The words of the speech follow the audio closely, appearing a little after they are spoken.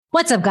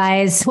What's up,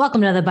 guys?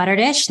 Welcome to the Butter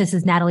Dish. This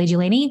is Natalie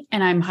Giuliani.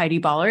 And I'm Heidi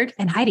Ballard.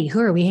 And Heidi, who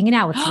are we hanging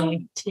out with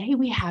today? Today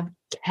we have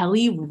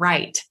Kelly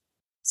Wright,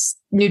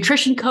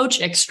 nutrition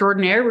coach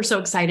extraordinaire. We're so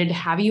excited to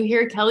have you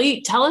here.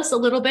 Kelly, tell us a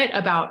little bit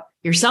about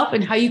yourself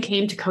and how you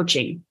came to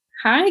coaching.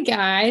 Hi,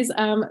 guys.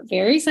 I'm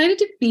very excited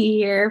to be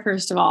here.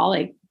 First of all,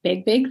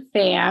 big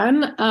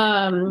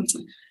fan.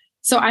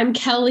 So I'm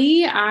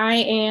Kelly. I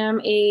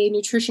am a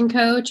nutrition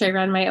coach. I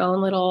run my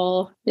own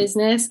little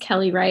business,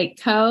 Kelly Wright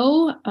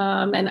Co.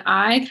 And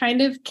I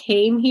kind of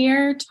came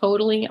here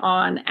totally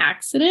on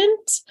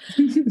accident.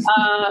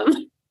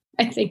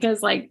 I think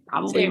as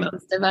probably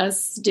most of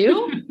us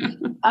do.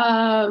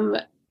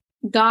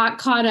 Got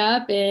caught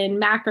up in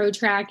macro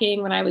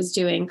tracking when I was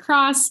doing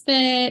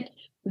CrossFit.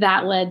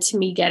 That led to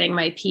me getting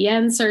my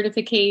PN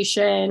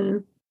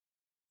certification.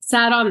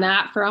 Sat on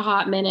that for a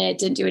hot minute,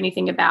 didn't do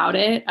anything about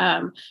it.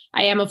 I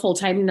am a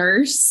full-time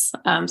nurse.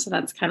 So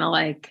that's kind of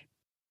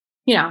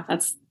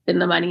that's been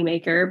the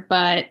moneymaker.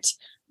 But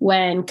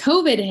when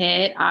COVID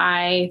hit,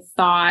 I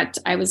thought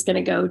I was going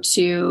to go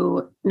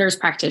to nurse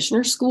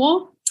practitioner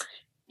school.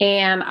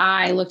 And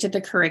I looked at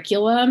the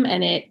curriculum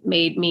and it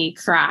made me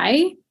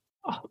cry.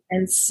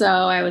 And so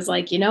I was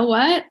like, you know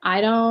what?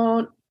 I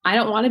don't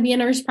want to be a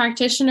nurse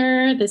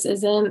practitioner. This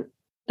isn't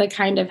the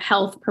kind of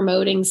health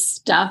promoting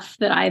stuff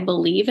that I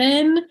believe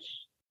in.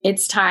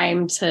 It's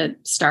time to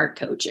start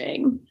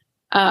coaching.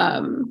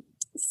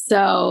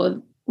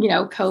 So,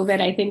 COVID,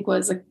 I think,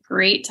 was a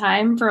great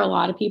time for a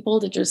lot of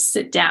people to just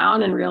sit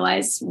down and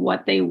realize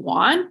what they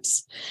want.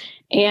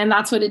 And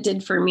that's what it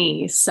did for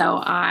me. So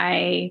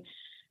I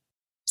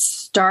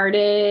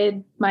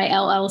started my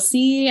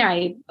LLC.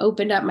 I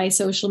opened up my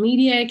social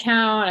media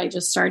account. I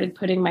just started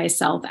putting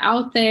myself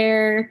out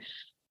there.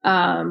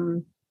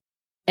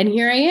 And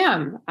here I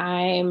am.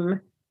 I'm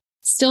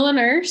still a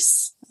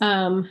nurse.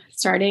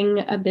 Starting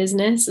a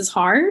business is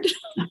hard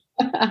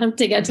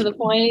to get to the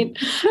point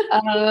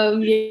of,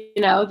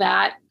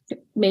 that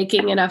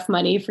making enough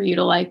money for you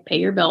to pay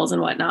your bills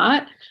and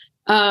whatnot.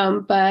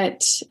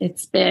 But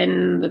it's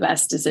been the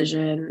best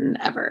decision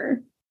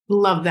ever.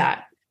 Love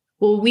that.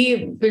 Well,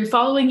 we've been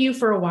following you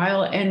for a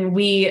while and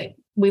we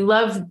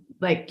love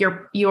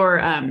your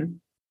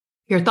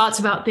thoughts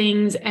about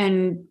things.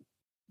 And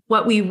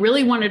what we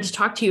really wanted to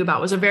talk to you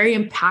about was a very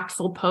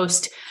impactful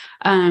post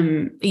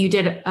you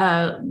did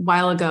a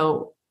while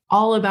ago,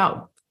 all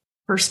about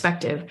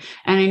perspective.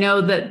 And I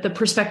know that the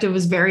perspective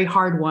was a very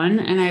hard one.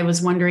 And I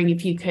was wondering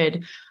if you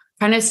could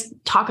kind of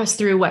talk us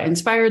through what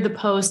inspired the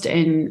post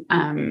and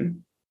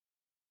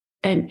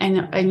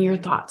your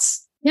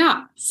thoughts.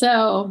 Yeah.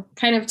 So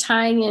kind of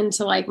tying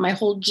into my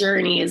whole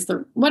journey is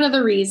one of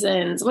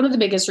the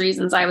biggest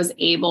reasons I was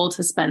able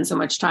to spend so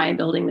much time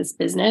building this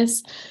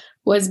business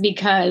was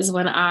because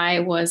when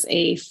I was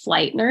a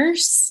flight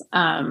nurse,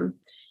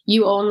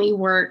 you only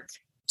work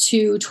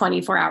 2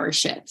 24-hour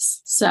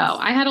shifts. So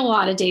I had a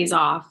lot of days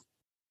off,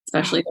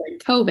 especially during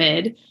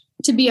COVID,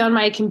 to be on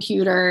my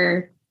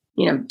computer,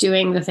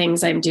 doing the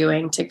things I'm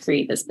doing to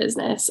create this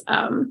business.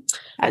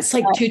 It's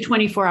 2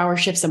 24-hour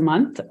shifts a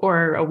month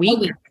or a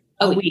week?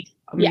 A week.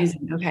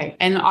 Amazing. Yeah. Okay.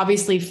 And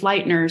obviously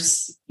flight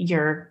nurse,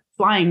 you're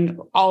flying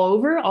all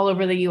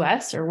over the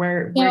US or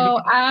where? So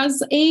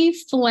as a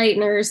flight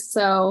nurse,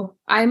 so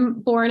I'm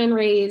born and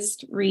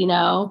raised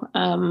Reno.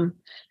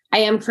 I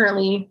am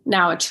currently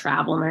now a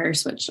travel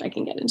nurse, which I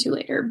can get into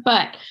later.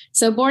 But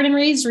so born and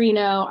raised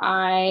Reno,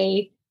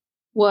 I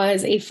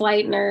was a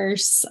flight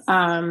nurse.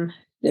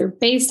 They're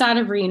based out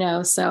of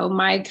Reno. So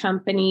my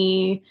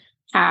company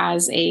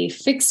has a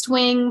fixed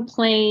wing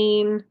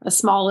plane, a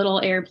small little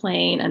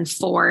airplane, and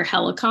 4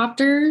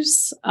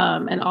 helicopters,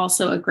 and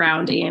also a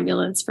ground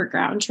ambulance for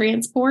ground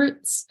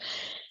transports.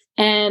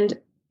 And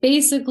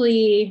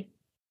basically,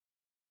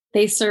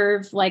 they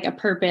serve a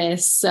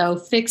purpose. So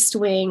fixed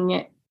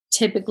wing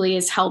typically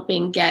is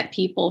helping get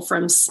people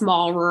from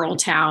small rural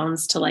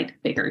towns to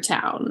bigger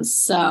towns.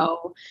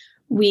 So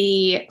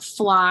we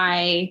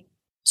fly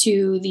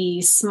to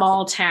the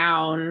small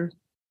town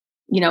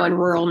in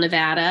rural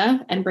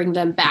Nevada and bring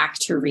them back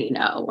to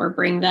Reno or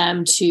bring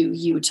them to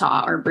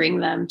Utah or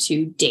bring them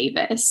to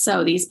Davis.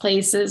 So these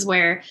places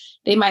where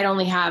they might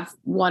only have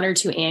 1 or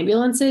 2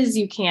 ambulances,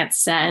 you can't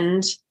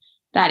send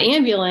that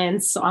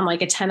ambulance on a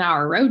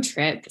 10-hour road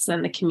trip because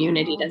then the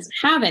community doesn't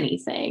have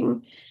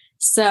anything.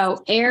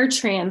 So air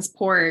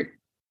transport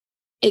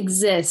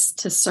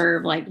exists to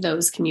serve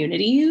those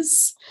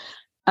communities,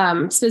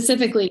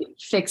 specifically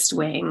fixed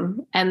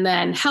wing, and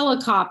then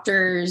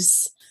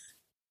helicopters.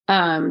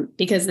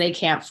 Because they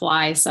can't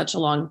fly such a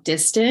long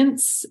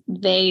distance,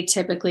 they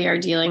typically are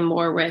dealing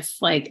more with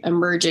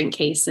emergent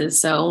cases.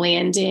 So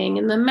landing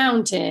in the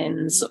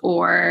mountains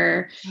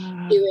or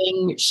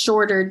doing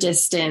shorter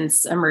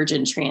distance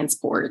emergent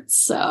transports.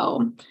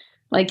 So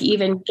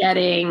even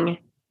getting,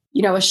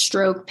 a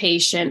stroke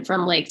patient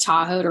from Lake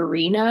Tahoe to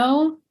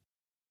Reno,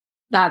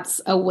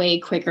 that's a way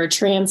quicker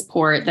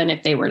transport than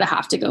if they were to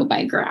have to go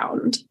by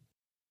ground.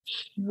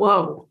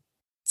 Whoa.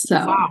 So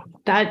wow,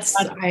 these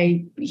are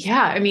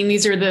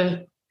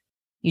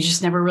you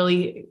just never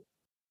really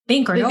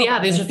think or know. Yeah,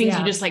 about these this. are things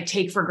you just like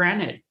take for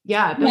granted.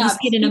 Yeah. You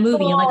see it in a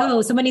movie, you're like,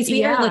 oh, someone needs to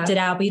be airlifted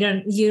out, but you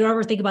don't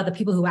ever think about the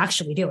people who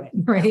actually do it,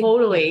 right?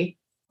 Totally.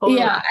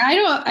 Yeah,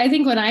 I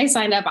think when I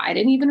signed up, I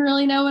didn't even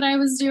really know what I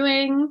was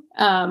doing.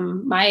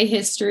 My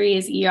history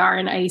is ER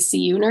and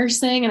ICU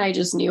nursing, and I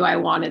just knew I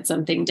wanted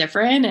something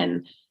different.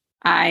 And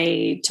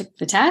I took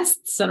the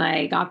tests and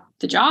I got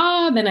the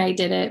job, and I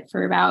did it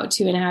for about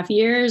 2.5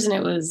 years. And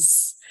it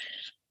was,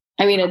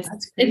 I mean,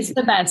 it's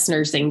the best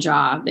nursing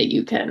job that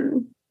you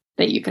can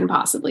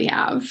possibly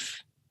have.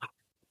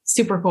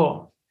 Super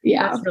cool.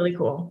 Yeah. That's really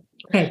cool.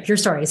 Okay. Your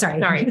story.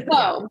 Sorry.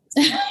 So,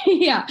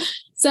 yeah.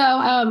 So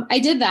I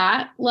did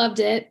that. Loved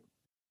it.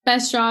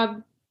 Best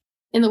job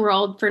in the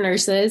world for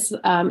nurses.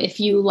 If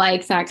you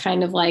like that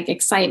kind of like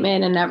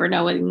excitement and never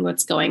knowing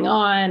what's going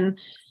on,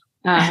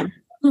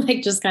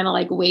 like just kind of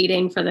like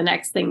waiting for the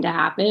next thing to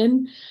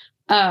happen.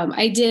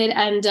 I did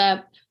end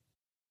up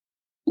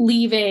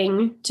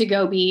leaving to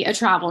go be a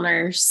travel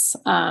nurse.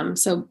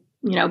 So,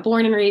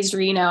 born and raised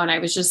Reno, and I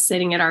was just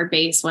sitting at our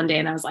base one day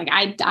and I was like,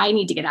 I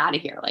need to get out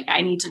of here. Like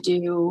I need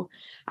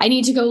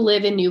to go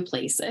live in new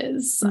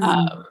places,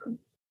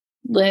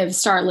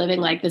 start living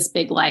like this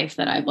big life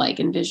that I've like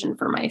envisioned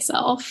for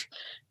myself.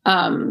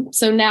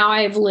 So now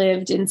I've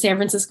lived in San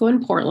Francisco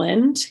and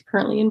Portland,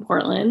 currently in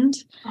Portland.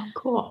 Oh,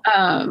 cool.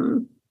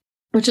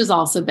 Which has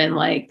also been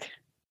like,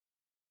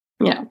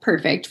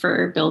 perfect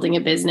for building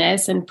a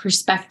business and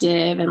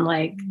perspective and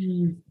like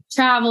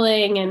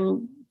traveling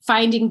and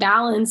finding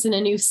balance in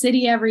a new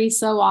city every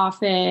so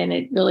often.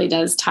 It really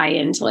does tie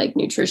into like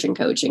nutrition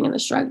coaching and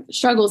the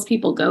struggles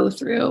people go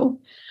through.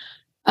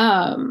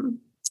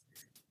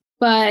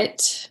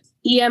 But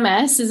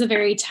EMS is a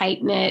very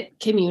tight-knit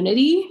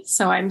community.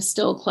 So I'm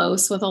still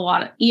close with a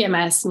lot of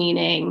EMS,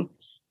 meaning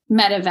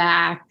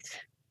medevac,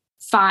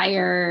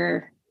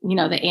 fire,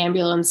 the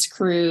ambulance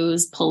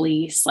crews,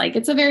 police. Like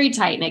it's a very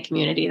tight-knit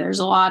community. There's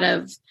a lot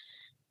of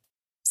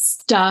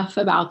stuff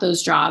about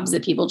those jobs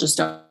that people just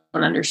don't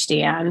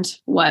understand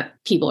what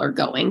people are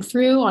going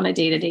through on a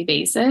day-to-day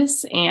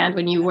basis. And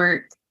when you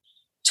work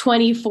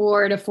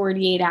 24 to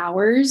 48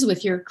 hours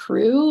with your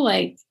crew,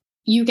 like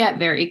you get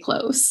very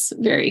close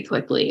very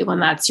quickly when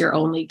that's your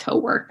only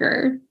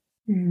coworker.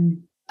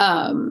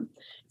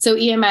 So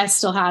EMS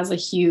still has a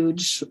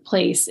huge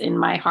place in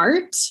my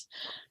heart.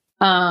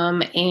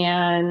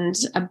 And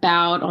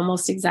about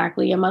almost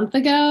exactly a month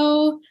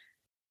ago,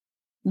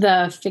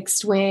 the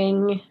fixed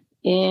wing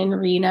in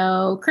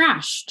Reno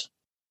crashed.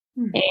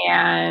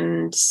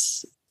 And,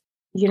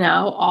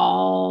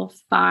 all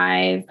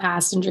 5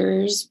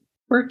 passengers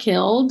were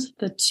killed.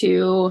 The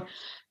 2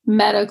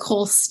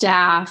 medical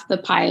staff, the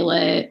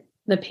pilot,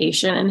 the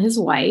patient, and his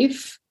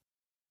wife.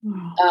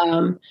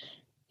 Wow.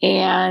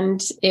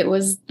 And it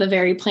was the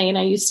very plane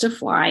I used to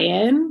fly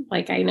in.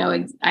 Like I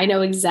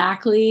know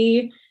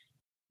exactly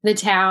the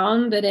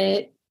town that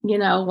it,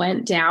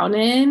 went down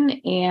in.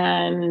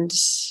 And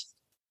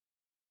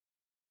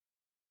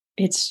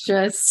it's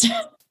just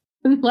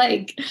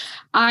like,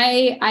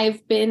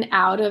 I've been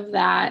out of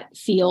that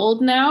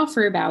field now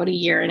for about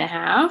 1.5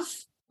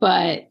 years,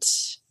 but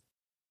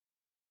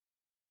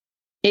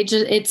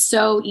it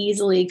so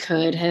easily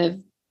could have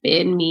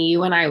been me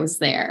when I was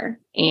there.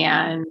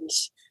 And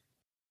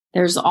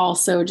there's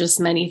also just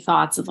many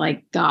thoughts of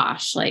like,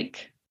 gosh,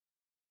 like,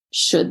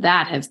 should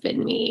that have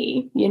been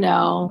me?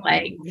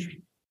 Like,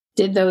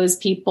 did those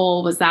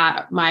people, was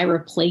that my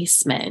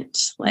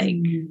replacement? Like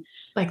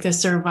the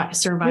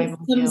survival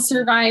guilt.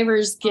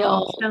 Survivor's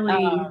guilt.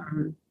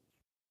 I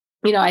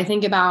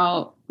think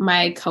about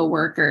my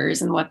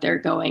coworkers and what they're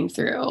going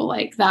through.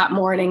 Like that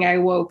morning I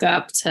woke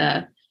up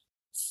to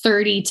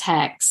 30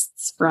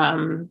 texts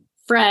from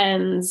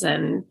friends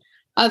and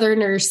other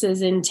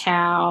nurses in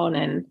town.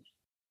 And,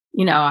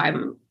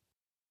 I'm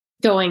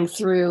going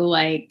through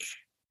like,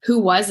 who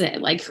was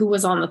it? Like, who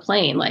was on the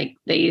plane? Like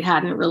they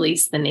hadn't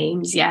released the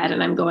names yet.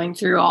 And I'm going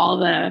through all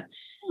the,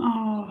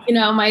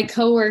 my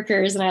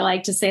coworkers. And I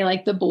like to say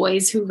like the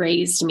boys who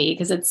raised me,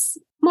 because it's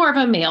more of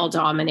a male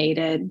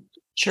dominated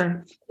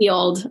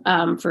field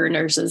for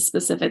nurses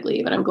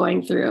specifically. But I'm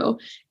going through,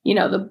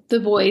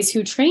 the boys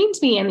who trained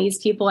me and these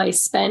people I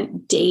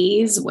spent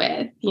days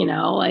with,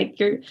 like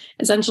you're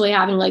essentially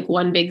having like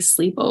one big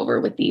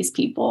sleepover with these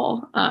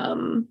people.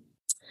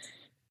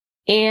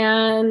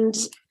 And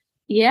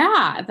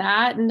yeah,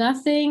 that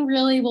nothing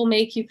really will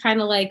make you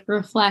kind of like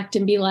reflect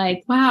and be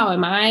like, wow,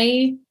 am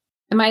I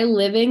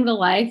living the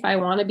life I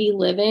want to be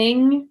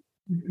living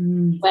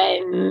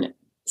when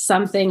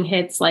something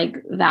hits like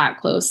that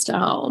close to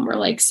home, or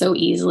like so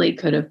easily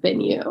could have been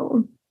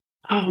you?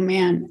 Oh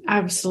man,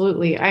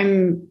 absolutely.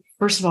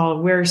 First of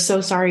all, we're so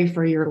sorry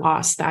for your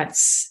loss.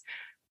 That's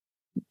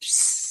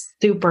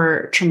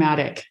super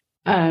traumatic.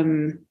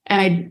 And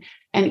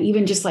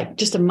even just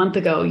a month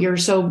ago, you're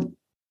so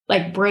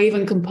like brave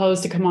and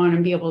composed to come on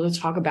and be able to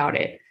talk about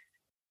it.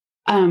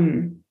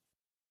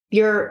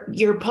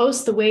 Your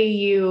post, the way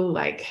you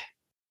like,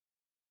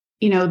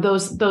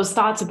 those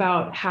thoughts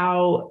about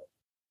how,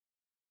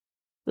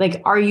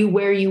 like, are you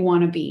where you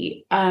want to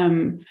be?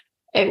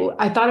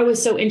 I thought it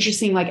was so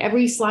interesting. Like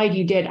every slide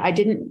you did, I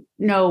didn't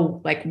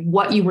know like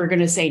what you were going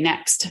to say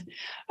next.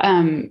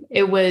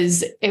 It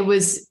was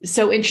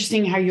so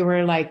interesting how you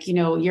were like,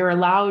 you're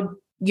allowed,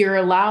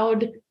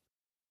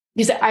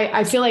 because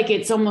I feel like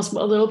it's almost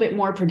a little bit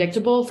more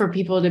predictable for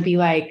people to be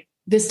like,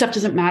 this stuff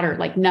doesn't matter.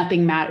 Like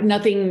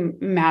nothing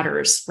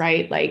matters,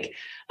 right? Like,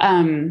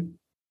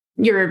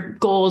 your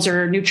goals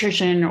or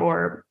nutrition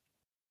or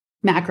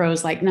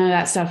macros, like none of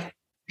that stuff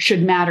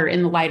should matter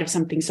in the light of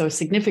something so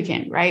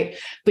significant, right?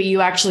 But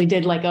you actually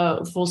did like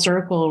a full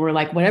circle where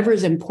like whatever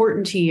is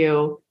important to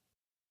you,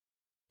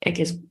 like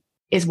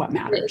is what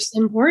matters. It's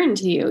important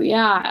to you.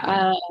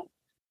 Yeah.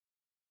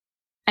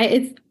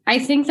 I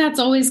think that's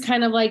always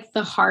kind of like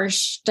the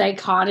harsh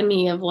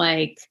dichotomy of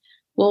like,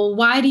 well,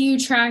 why do you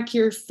track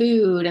your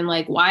food? And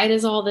like, why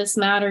does all this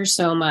matter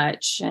so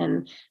much?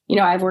 And,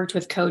 I've worked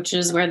with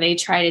coaches where they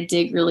try to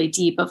dig really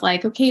deep of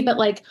like, okay, but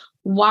like,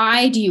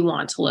 why do you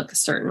want to look a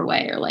certain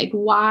way? Or like,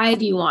 why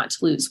do you want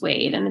to lose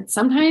weight? And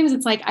sometimes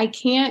it's like, I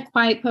can't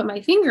quite put my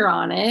finger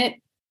on it,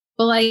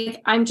 but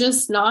like, I'm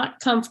just not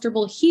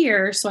comfortable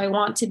here. So I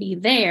want to be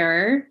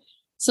there.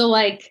 So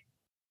like,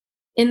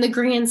 in the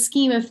grand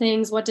scheme of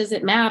things, what does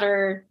it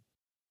matter?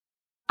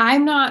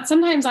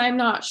 Sometimes I'm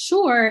not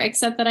sure,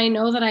 except that I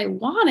know that I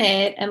want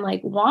it, and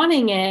like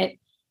wanting it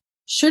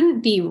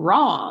shouldn't be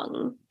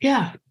wrong.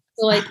 Yeah.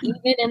 So like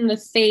even in the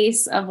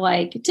face of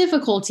like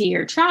difficulty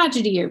or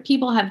tragedy, or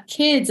people have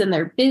kids and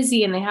they're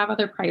busy and they have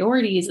other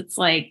priorities, it's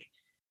like,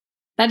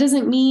 that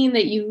doesn't mean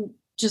that you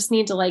just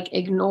need to like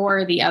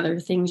ignore the other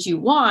things you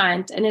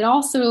want. And it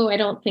also, I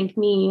don't think,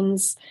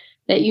 means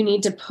that you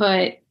need to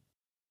put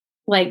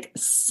like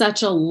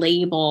such a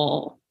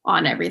label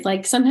on everything.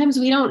 Like sometimes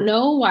we don't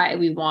know why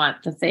we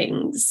want the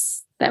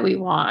things that we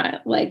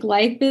want. Like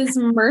life is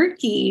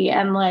murky,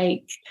 and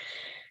like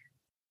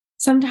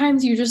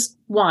sometimes you just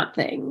want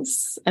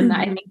things, and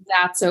I think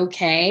that's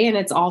okay. And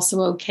it's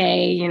also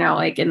okay,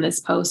 like in this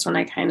post, when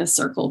I kind of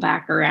circle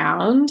back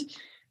around,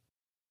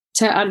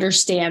 to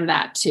understand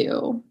that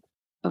too.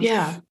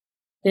 Yeah.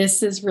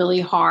 This is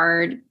really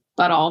hard,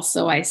 but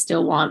also I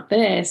still want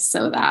this.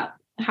 So that,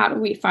 how do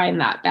we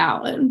find that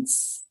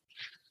balance?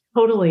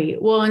 Totally.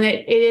 Well, and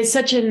it is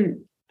such I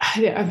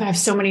have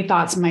so many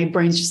thoughts and my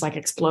brain's just like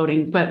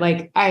exploding, but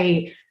like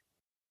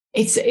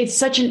it's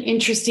such an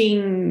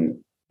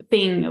interesting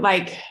thing.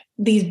 Like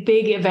these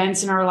big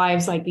events in our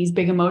lives, like these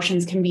big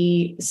emotions can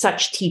be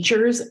such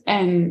teachers,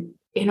 and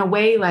in a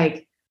way,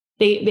 like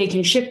they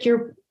can shift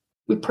your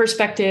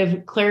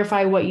perspective,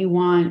 clarify what you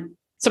want.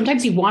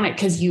 Sometimes you want it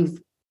because you've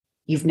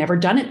never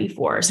done it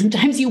before.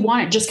 Sometimes you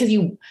want it just because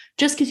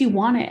you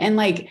want it. And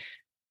like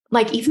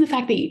even the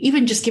fact that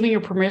even just giving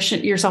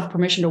yourself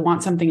permission to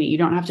want something that you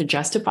don't have to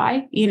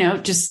justify,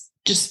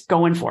 just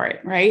going for it.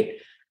 Right.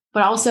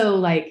 But also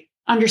like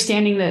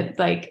understanding that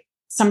like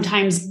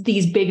sometimes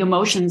these big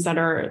emotions that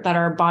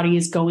our body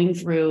is going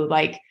through,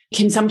 like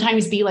can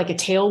sometimes be like a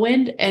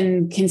tailwind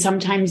and can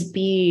sometimes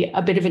be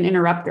a bit of an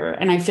interrupter.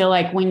 And I feel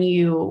like when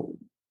you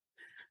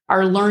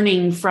are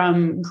learning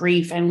from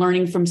grief and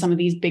learning from some of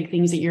these big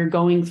things that you're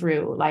going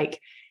through, like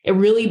it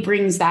really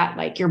brings that,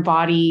 like your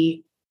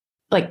body,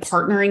 like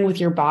partnering with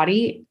your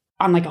body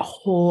on like a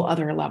whole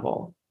other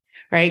level.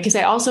 Right. Because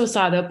I also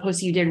saw the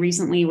post you did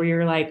recently where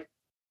you're like,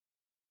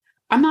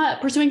 I'm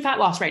not pursuing fat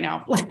loss right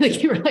now.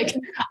 Like you were like,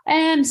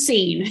 and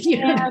sane. You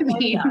know what I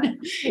mean?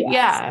 Yes.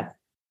 Yeah.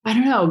 I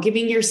don't know,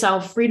 giving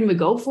yourself freedom to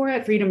go for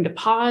it, freedom to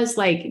pause,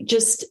 like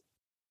just,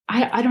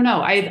 I don't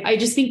know. I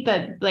just think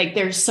that like,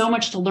 there's so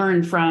much to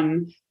learn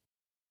from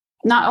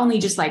not only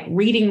just like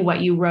reading what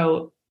you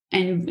wrote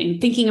and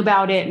thinking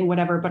about it and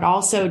whatever, but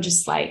also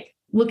just like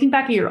looking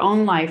back at your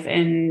own life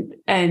and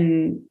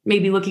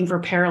maybe looking for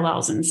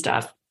parallels and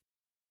stuff.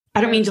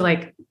 I don't mean to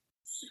like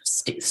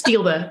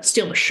steal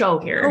the show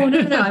here. Oh,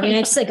 no. I mean,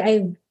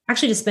 I've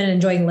actually just been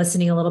enjoying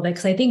listening a little bit,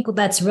 because I think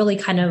that's really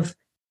kind of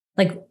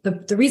like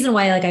the reason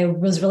why like I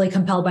was really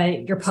compelled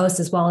by your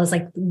post, as well as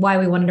like why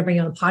we wanted to bring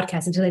you on the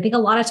podcast. And so I think a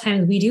lot of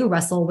times we do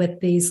wrestle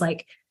with these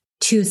like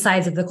two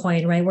sides of the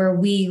coin, right? Where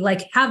we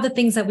like have the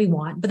things that we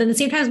want, but then at the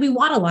same time we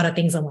want a lot of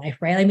things in life,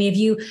 right? I mean, if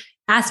you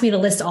asked me to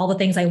list all the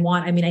things I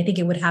want, I mean, I think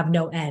it would have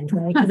no end,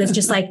 right? Because it's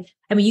just like,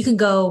 I mean, you can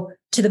go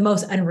to the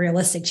most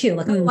unrealistic too.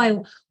 Like,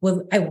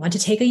 I want to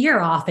take a year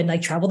off and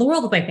like travel the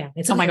world with my family.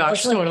 It's oh my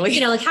gosh, like, totally.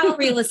 Like how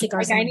realistic are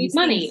like some I of need these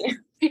money.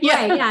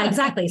 Yeah. Right, yeah,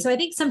 exactly. So I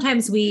think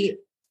sometimes we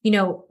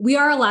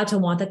are allowed to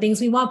want the things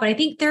we want, but I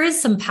think there is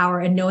some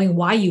power in knowing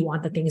why you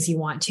want the things you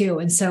want too.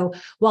 And so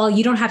while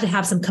you don't have to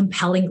have some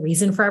compelling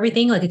reason for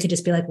everything, like it could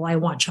just be like, well, I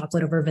want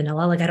chocolate over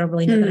vanilla. Like, I don't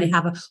really know that I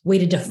have a way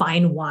to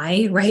define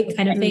why, right?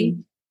 Kind of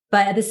thing.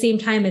 But at the same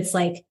time, it's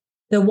like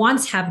the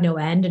wants have no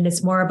end. And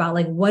it's more about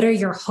like, what are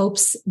your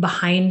hopes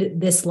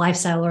behind this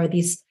lifestyle or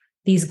these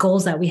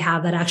goals that we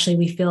have that actually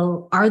we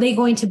feel, are they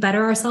going to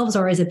better ourselves?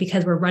 Or is it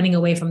because we're running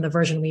away from the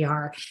version we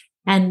are?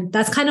 And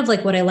that's kind of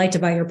like what I liked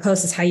about your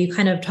post, is how you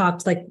kind of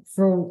talked, like,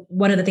 for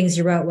one of the things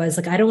you wrote was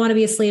like, I don't want to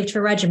be a slave to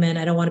a regimen.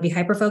 I don't want to be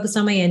hyper-focused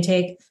on my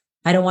intake.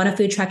 I don't want a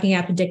food tracking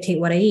app to dictate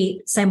what I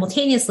eat.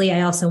 Simultaneously,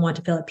 I also want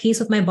to feel at peace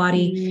with my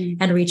body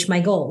and reach my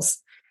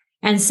goals.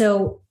 And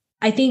so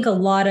I think a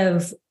lot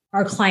of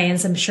our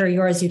clients, I'm sure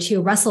yours do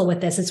too, wrestle with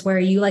this. It's where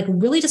you like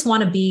really just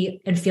want to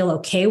be and feel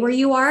okay where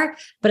you are,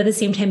 but at the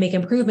same time make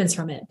improvements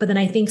from it. But then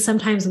I think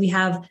sometimes we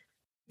have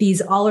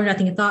these all or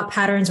nothing thought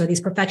patterns or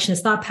these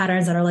perfectionist thought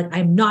patterns that are like,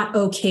 I'm not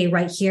okay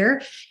right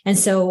here. And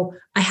so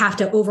I have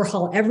to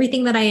overhaul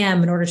everything that I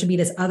am in order to be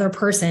this other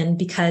person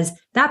because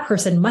that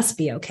person must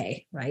be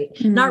okay. Right.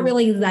 Mm-hmm.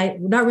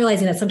 Not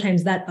realizing that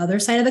sometimes that other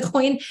side of the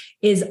coin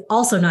is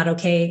also not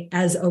okay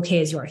as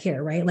you are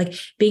here. Right. Like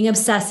being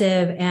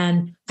obsessive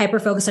and hyper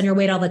focused on your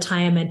weight all the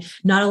time and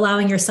not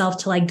allowing yourself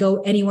to like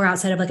go anywhere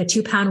outside of like a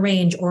 2-pound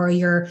range, or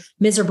you're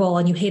miserable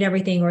and you hate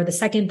everything. Or the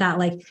second that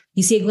like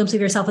you see a glimpse of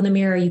yourself in the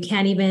mirror, you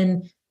can't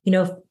even,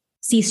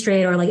 see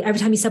straight, or like every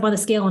time you step on the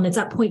scale and it's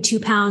up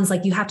 0.2 pounds,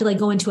 like you have to like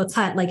go into a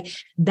cut, like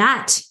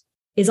that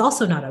is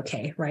also not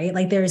okay. Right.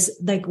 Like there's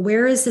like,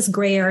 where is this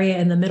gray area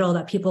in the middle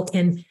that people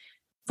can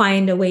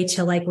find a way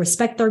to like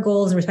respect their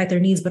goals and respect their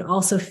needs, but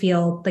also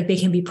feel like they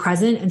can be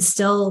present and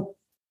still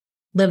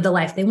live the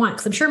life they want?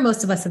 Because I'm sure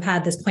most of us have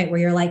had this point where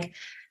you're like,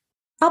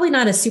 probably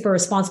not a super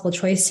responsible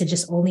choice to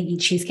just only eat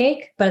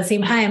cheesecake, but at the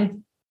same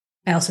time,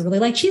 I also really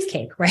like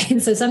cheesecake. Right.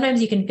 And so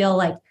sometimes you can feel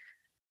like,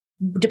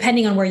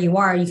 depending on where you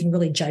are, you can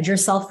really judge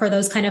yourself for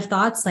those kind of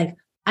thoughts. Like,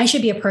 I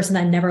should be a person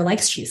that never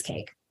likes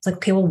cheesecake. It's like,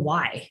 okay, well,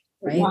 why?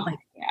 Right? Like,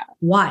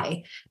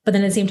 why? But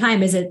then at the same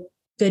time, is it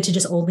good to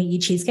just only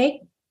eat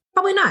cheesecake?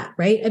 Probably not.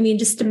 Right. I mean,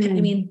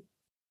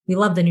 we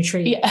love the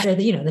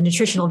the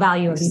nutritional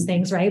value of these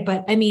things. Right.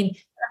 But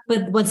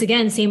once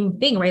again, same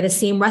thing, right? The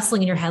same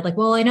wrestling in your head. Like,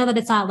 well, I know that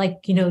it's not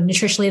like,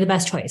 nutritionally the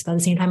best choice, but at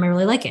the same time, I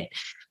really like it.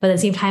 But at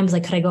the same time, it's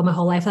like, could I go my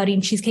whole life without eating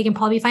cheesecake and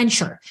probably be fine?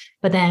 Sure.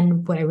 But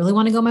then would I really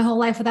want to go my whole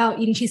life without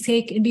eating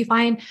cheesecake and be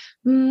fine?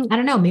 I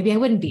don't know. Maybe I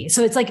wouldn't be.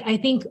 So it's like, I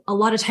think a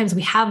lot of times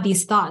we have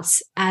these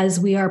thoughts as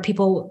we are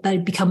people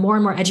that become more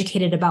and more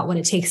educated about what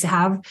it takes to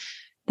have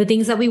the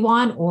things that we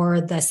want, or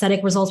the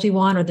aesthetic results we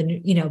want, or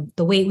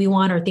the weight we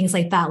want, or things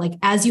like that. Like,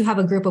 as you have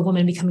a group of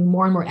women becoming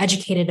more and more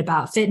educated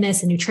about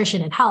fitness and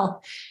nutrition and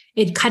health,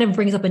 it kind of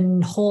brings up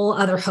a whole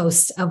other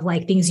host of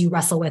like things you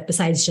wrestle with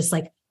besides just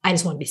like, I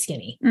just want to be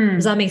skinny.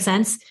 Does that make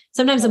sense?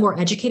 Sometimes the more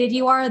educated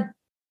you are,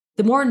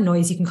 the more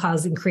noise you can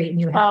cause and create in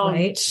your head,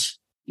 right?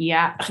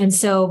 Yeah. And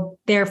so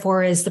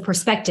therefore is the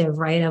perspective,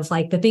 right? Of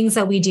like the things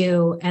that we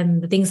do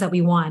and the things that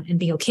we want, and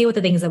being okay with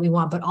the things that we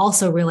want, but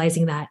also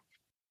realizing that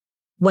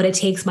what it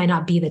takes might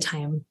not be the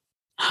time,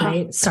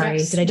 right? Sorry.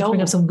 Did I just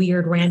bring up some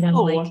weird random,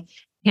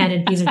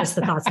 these are just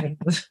the thoughts I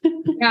have.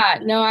 Yeah,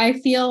 no, I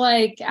feel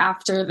like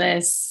after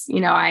this,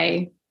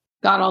 I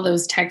got all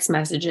those text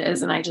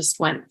messages and I just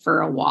went for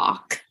a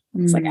walk.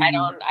 It's like, I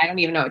don't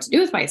even know what to do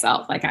with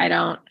myself. Like, I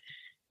don't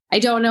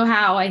know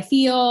how I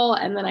feel.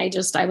 And then I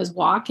was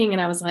walking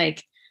and I was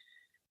like,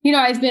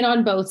 I've been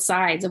on both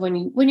sides of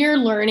when you're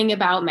learning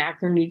about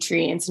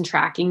macronutrients and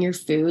tracking your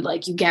food,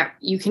 like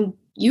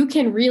you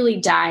can really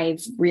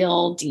dive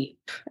real deep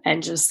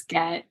and just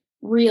get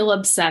real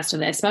obsessed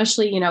with it,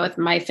 especially, with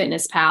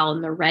MyFitnessPal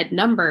and the red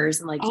numbers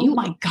and like, oh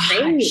my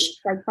gosh,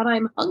 like, but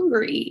I'm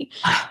hungry.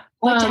 I'd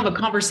like to have a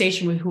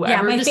conversation with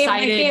whoever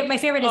decided. My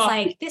favorite is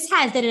like, this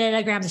has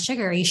grams of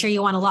sugar. Are you sure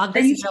you want to log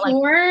this? Are you sure?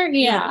 Like,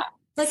 yeah.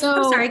 Like, so,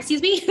 I'm sorry,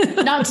 excuse me.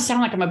 Not to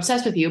sound like I'm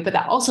obsessed with you, but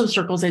that also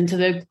circles into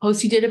the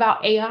post you did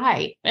about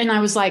AI. And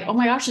I was like, oh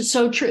my gosh, it's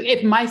so true.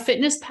 If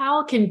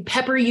MyFitnessPal can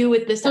pepper you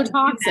with this, so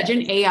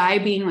imagine AI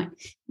being like,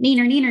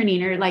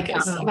 neener, like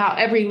about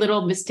every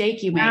little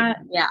mistake you make.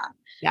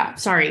 Yeah.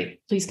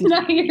 Sorry, please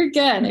continue. No, you're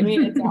good. I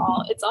mean,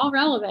 it's all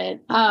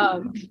relevant.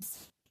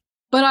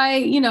 But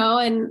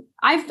and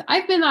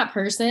I've been that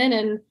person.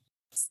 And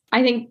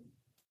I think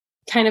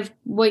kind of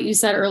what you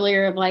said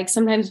earlier of like,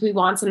 sometimes we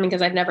want something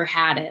because I've never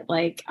had it.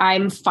 Like,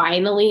 I'm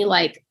finally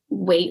like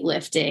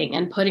weightlifting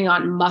and putting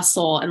on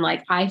muscle and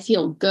like, I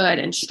feel good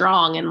and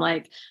strong. And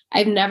like,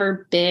 I've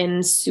never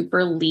been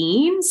super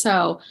lean.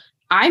 So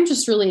I'm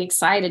just really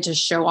excited to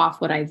show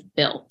off what I've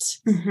built.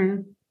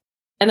 Mm-hmm.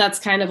 And that's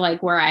kind of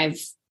like where I've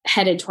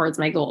headed towards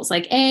my goals.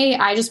 Like,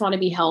 I just want to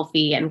be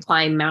healthy and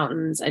climb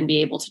mountains and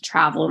be able to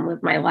travel and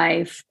live my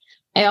life.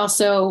 I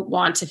also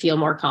want to feel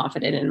more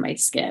confident in my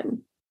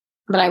skin.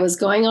 But I was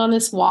going on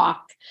this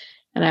walk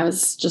and I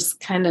was just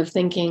kind of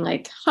thinking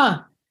like,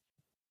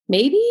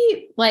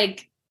 maybe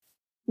like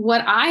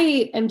what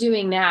I am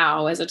doing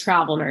now as a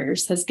travel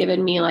nurse has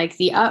given me like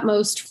the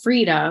utmost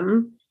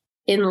freedom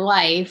in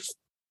life,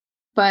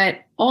 but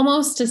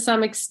almost to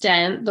some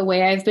extent, the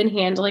way I've been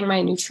handling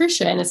my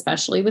nutrition,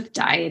 especially with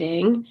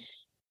dieting,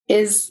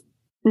 is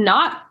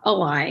not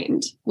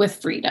aligned with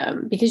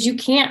freedom, because you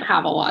can't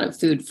have a lot of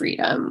food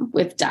freedom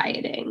with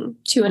dieting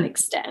to an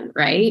extent,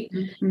 right?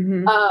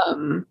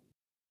 Mm-hmm.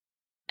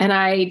 And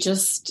I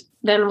just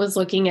then was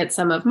looking at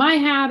some of my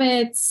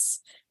habits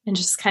and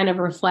just kind of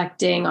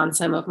reflecting on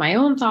some of my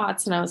own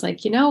thoughts. And I was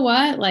like, you know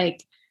what?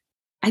 Like,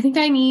 I think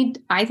I need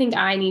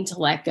to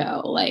let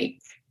go. Like,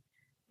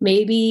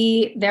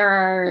 maybe there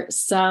are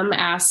some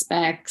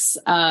aspects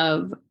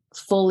of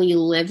fully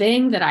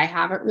living that I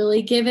haven't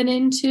really given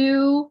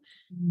into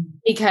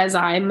because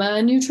I'm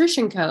a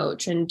nutrition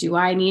coach. And do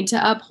I need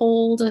to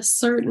uphold a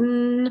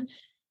certain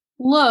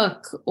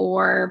look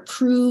or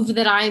prove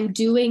that I'm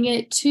doing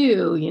it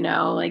too.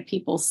 Like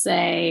people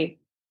say,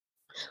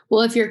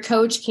 well, if your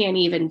coach can't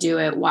even do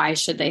it, why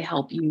should they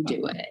help you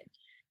do it?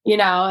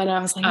 And I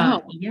was like,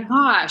 oh yeah.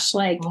 gosh,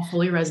 like I'll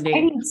fully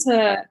resonate.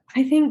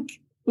 I think,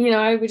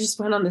 I would just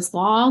went on this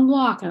long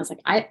walk and I was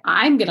like,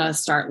 I'm going to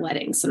start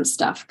letting some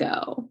stuff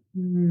go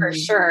for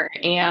sure.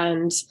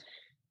 And,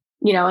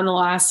 in the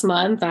last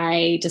month,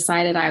 I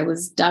decided I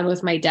was done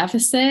with my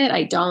deficit.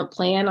 I don't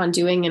plan on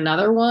doing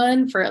another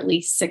one for at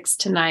least 6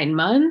 to 9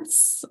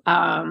 months.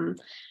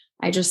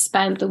 I just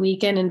spent the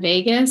weekend in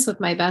Vegas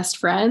with my best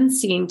friend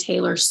seeing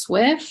Taylor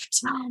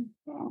Swift.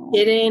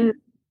 Didn't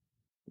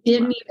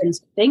even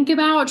think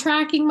about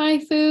tracking my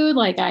food.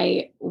 Like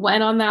I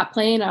went on that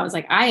plane. I was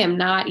like, I am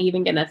not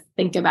even going to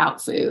think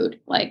about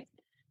food. Like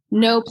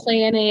no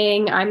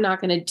planning. I'm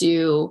not going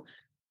to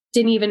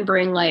didn't even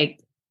bring like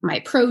my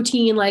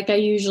protein like I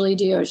usually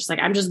do. I was just like,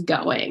 I'm just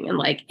going. And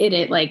like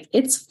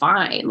it's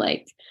fine.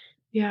 Like,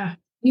 yeah,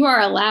 you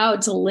are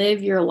allowed to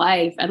live your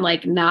life and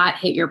like not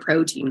hit your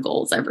protein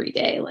goals every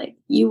day. Like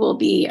you will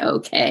be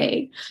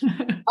okay.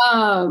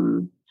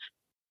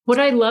 What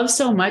I love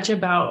so much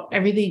about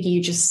everything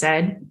you just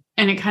said,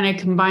 and it kind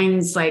of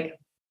combines like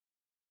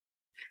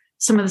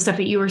some of the stuff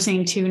that you were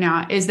saying too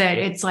now, is that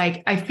it's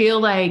like, I feel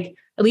like,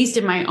 at least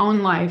in my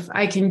own life,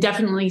 I can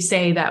definitely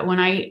say that when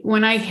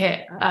I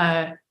hit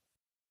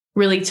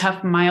really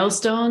tough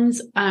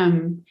milestones,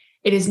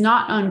 it is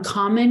not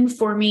uncommon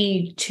for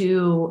me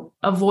to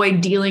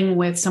avoid dealing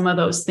with some of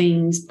those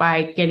things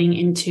by getting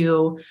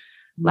into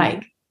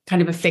like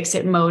kind of a fix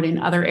it mode in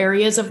other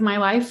areas of my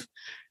life.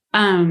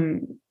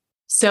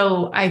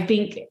 So I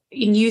think,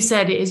 and you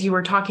said, as you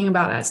were talking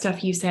about that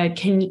stuff, you said,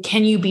 can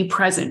you be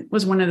present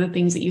was one of the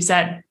things that you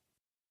said.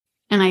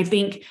 And I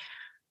think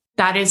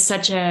that is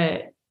such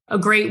a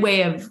great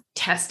way of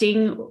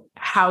testing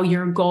how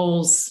your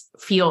goals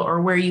feel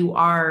or where you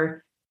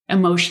are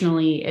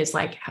emotionally, is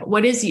like,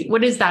 what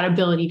is that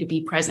ability to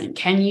be present?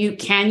 Can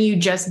you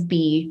just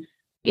be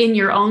in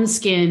your own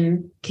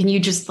skin? Can you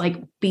just like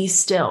be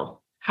still?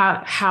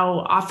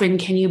 How often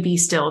can you be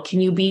still?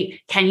 Can you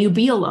be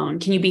alone?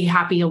 Can you be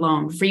happy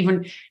alone for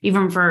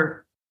even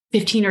for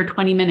 15 or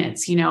 20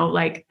 minutes,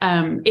 like,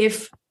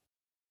 if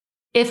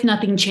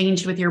nothing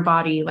changed with your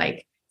body,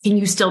 like, can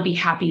you still be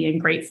happy and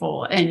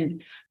grateful?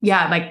 And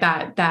yeah, like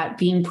that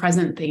being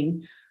present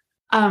thing.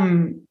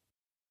 I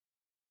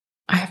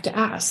have to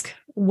ask,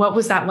 what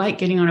was that like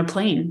getting on a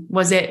plane?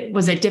 Was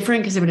it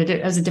different because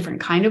it was a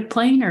different kind of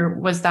plane, or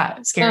was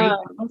that scary?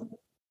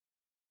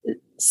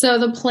 So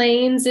the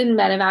planes in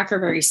medevac are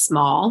very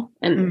small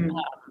and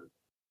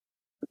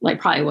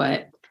like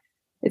probably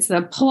it's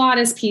the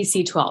Pilatus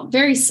PC-12,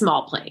 very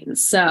small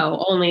planes.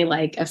 So only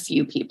like a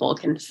few people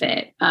can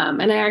fit.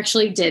 And I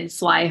actually did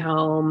fly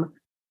home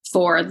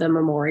for the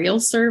memorial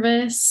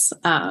service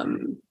a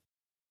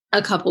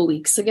couple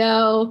weeks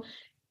ago.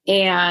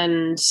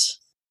 And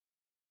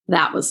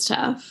that was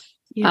tough.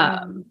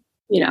 Yeah.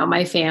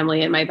 My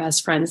family and my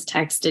best friends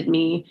texted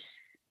me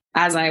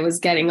as I was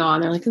getting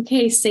on. They're like,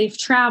 okay, safe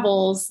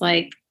travels.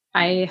 Like,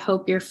 I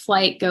hope your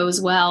flight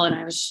goes well. And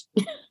I was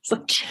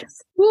like,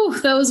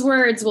 whew, those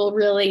words will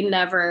really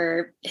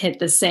never hit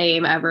the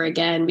same ever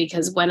again,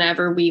 because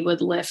whenever we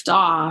would lift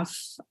off,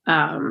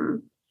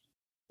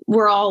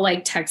 we're all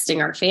like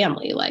texting our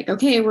family, like,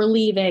 okay, we're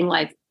leaving.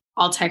 Like,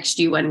 I'll text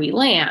you when we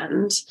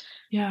land.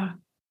 Yeah.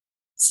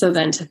 So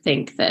then to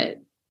think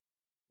that,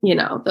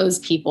 those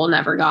people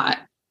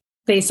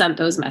they sent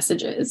those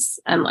messages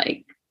and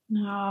like,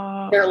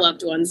 no, their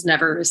loved ones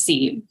never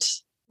received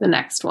the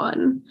next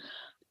one.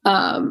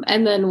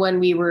 And then when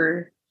we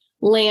were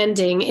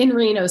landing in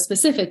Reno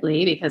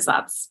specifically, because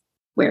that's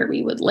where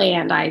we would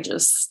land, I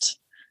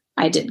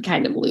did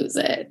kind of lose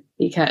it,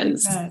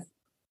 because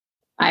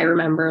I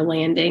remember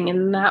landing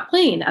in that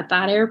plane at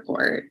that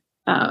airport.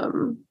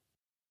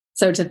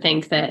 So to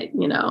think that,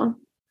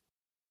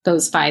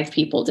 those 5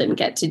 people didn't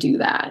get to do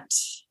that,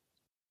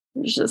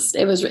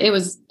 it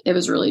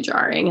was really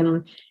jarring.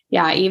 And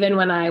yeah, even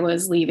when I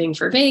was leaving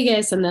for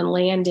Vegas and then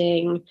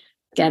landing,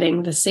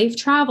 getting the safe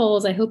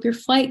travels, I hope your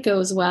flight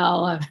goes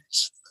well.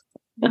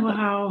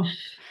 Wow.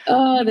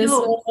 This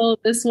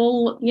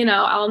will,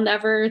 I'll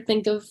never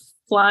think of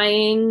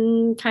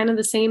flying kind of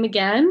the same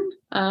again.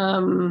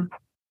 Yeah,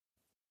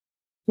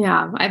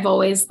 I've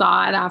always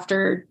thought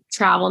after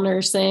travel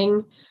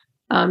nursing,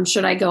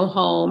 should I go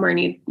home or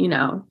need,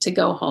 to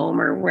go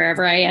home or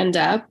wherever I end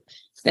up,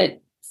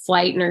 that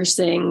flight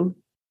nursing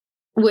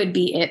would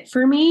be it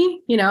for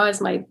me,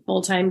 as my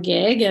full-time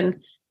gig.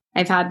 And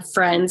I've had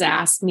friends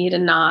ask me to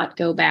not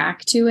go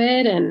back to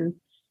it. And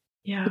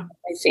yeah,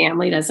 my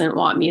family doesn't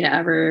want me to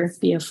ever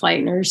be a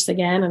flight nurse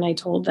again. And I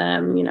told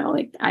them,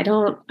 like,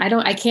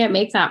 I can't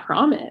make that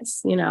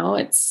promise.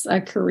 It's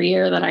a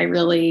career that I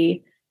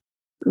really,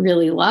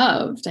 really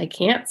loved. I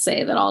can't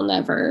say that I'll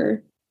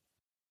never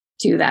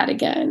do that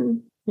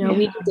again.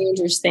 We do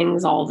dangerous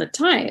things all the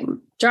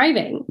time,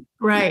 driving.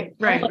 Right.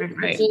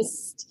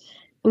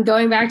 And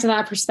going back to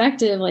that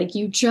perspective, like,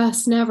 you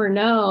just never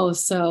know.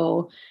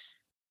 So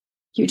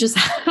you just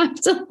have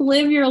to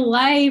live your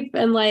life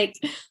and like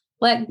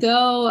let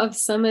go of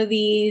some of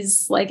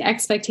these like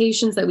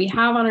expectations that we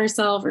have on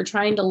ourselves, or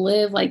trying to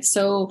live like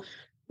so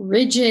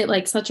rigid,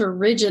 like such a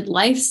rigid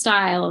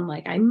lifestyle. And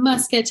like, I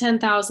must get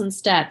 10,000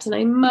 steps and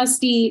I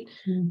must eat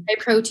my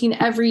protein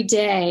every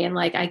day. And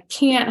like, I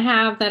can't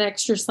have that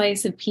extra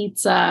slice of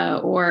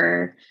pizza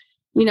or,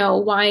 you know,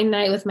 wine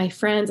night with my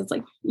friends. It's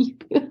like, you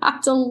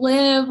have to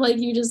live like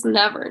you just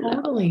never know.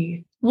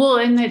 Totally. Well,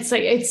 and it's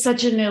like, it's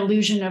such an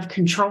illusion of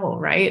control,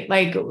 right?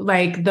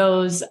 Like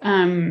those,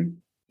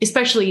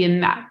 especially in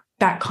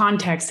that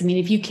context. I mean,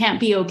 if you can't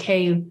be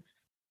okay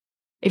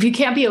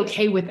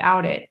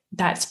without it,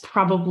 that's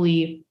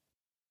probably,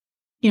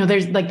 you know,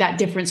 there's like that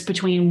difference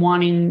between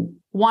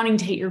wanting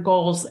to hit your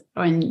goals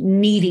and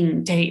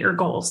needing to hit your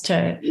goals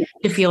to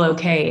feel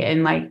okay.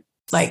 And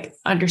like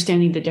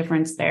understanding the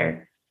difference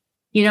there,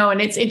 you know.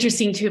 And it's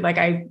interesting too. Like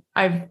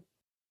I've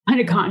kind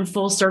of gotten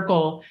full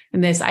circle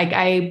in this.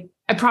 I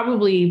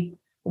probably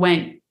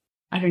went,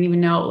 I don't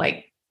even know,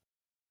 like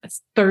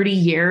 30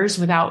 years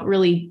without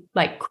really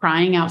like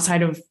crying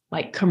outside of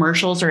like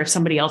commercials, or if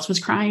somebody else was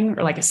crying,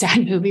 or like a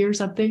sad movie or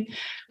something.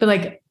 But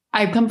like,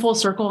 I've come full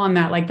circle on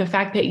that. Like the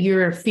fact that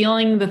you're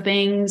feeling the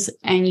things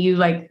and you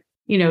like,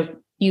 you know,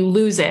 you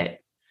lose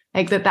it,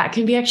 like that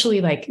can be actually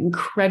like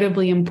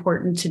incredibly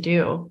important to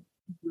do.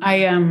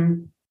 My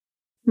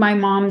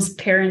mom's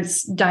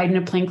parents died in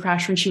a plane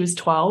crash when she was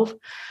 12.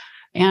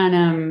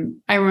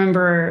 And I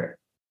remember,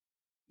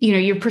 you know,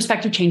 your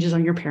perspective changes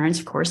on your parents,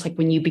 of course, like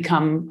when you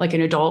become like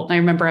an adult. And I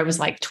remember I was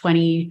like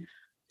 20,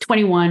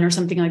 21 or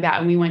something like that.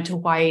 And we went to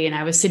Hawaii and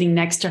I was sitting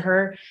next to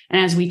her.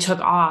 And as we took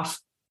off,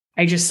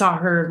 I just saw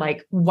her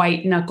like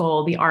white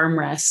knuckle the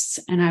armrests.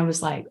 And I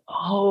was like,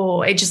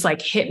 oh, it just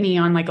like hit me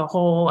on like a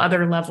whole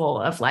other level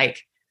of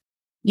like,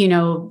 you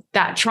know,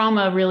 that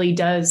trauma really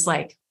does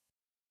like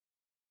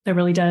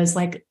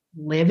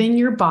live in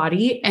your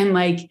body, and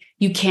like,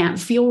 you can't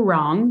feel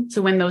wrong.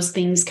 So when those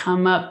things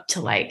come up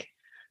to like,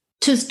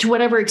 to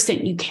whatever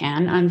extent you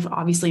can, and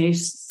obviously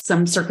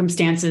some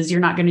circumstances, you're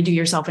not going to do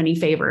yourself any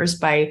favors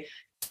but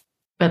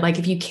like,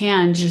 if you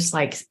can just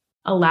like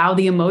allow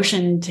the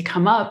emotion to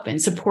come up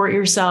and support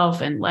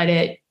yourself and let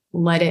it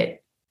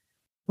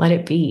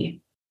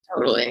be.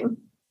 Totally.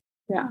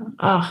 Yeah.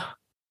 Oh,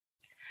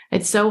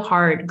 it's so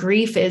hard.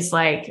 Grief is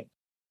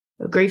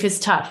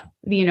tough.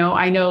 You know,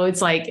 I know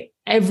it's like,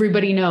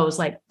 everybody knows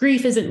like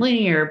grief isn't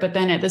linear, but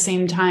then at the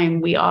same time,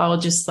 we all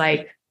just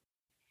like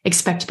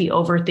expect to be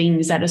over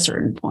things at a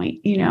certain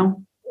point, you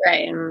know?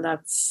 Right. And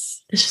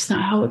it's just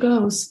not how it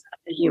goes.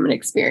 The human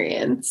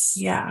experience.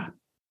 Yeah.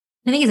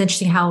 I think it's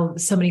interesting how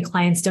so many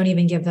clients don't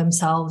even give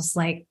themselves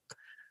like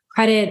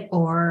credit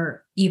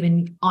or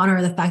even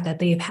honor the fact that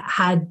they've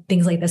had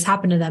things like this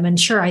happen to them. And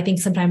sure, I think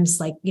sometimes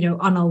like, you know,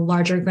 on a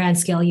larger grand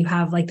scale, you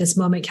have like this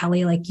moment,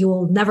 Kelly, like you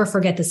will never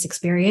forget this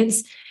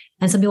experience.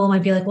 And some people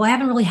might be like, well, I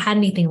haven't really had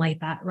anything like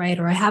that, right?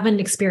 Or I haven't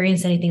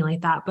experienced anything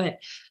like that. But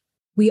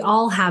we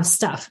all have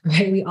stuff,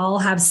 right? We all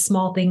have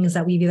small things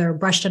that we've either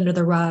brushed under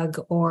the rug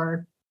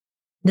or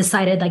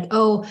decided like,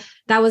 oh,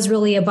 that was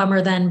really a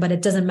bummer then, but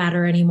it doesn't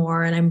matter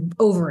anymore. And I'm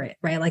over it,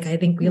 right? Like, I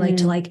think we like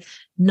to like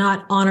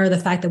not honor the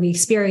fact that we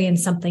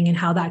experienced something and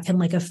how that can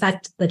like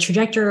affect the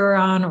trajectory we're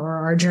on or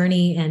our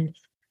journey. And,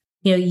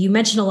 you know, you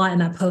mentioned a lot in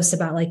that post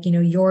about like, you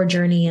know, your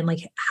journey and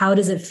like, how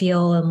does it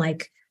feel? And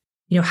like,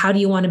 you know, how do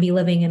you want to be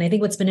living? And I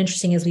think what's been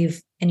interesting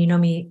is and you know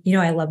me, you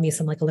know, I love me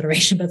some like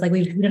alliteration, but it's like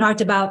we've talked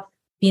about,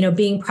 you know,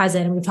 being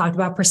present, and we've talked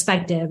about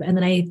perspective. And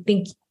then I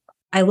think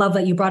I love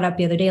that you brought up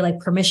the other day, like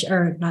permission,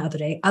 or not other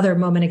day, other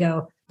moment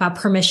ago about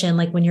permission,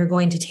 like when you're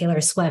going to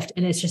Taylor Swift.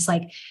 And it's just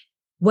like,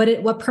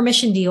 what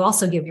permission do you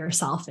also give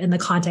yourself in the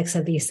context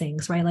of these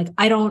things, right? Like,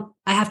 I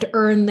have to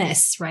earn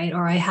this, right?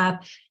 Or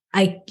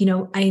I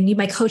need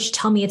my coach to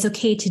tell me it's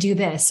okay to do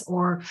this,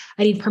 or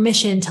I need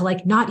permission to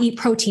like not eat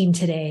protein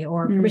today,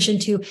 or permission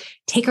to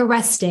take a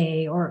rest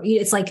day, or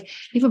it's like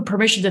even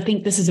permission to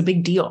think this is a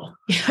big deal.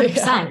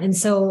 100%. And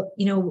so,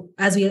 you know,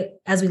 as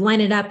we line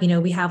it up, you know,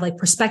 we have like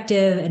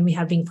perspective and we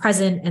have being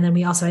present. And then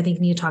we also, I think,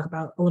 need to talk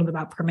about a little bit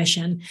about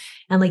permission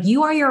and like,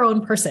 you are your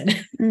own person.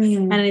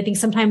 And I think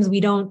sometimes we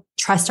don't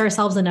trust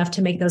ourselves enough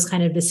to make those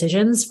kind of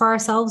decisions for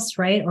ourselves.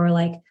 Right. Or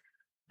like,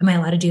 am I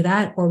allowed to do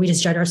that? Or we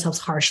just judge ourselves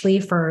harshly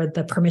for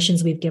the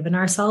permissions we've given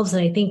ourselves.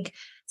 And I think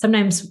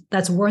sometimes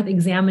that's worth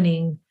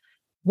examining.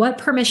 What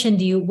permissions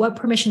do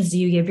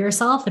you give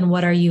yourself? And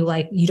what are you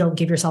like, you don't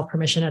give yourself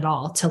permission at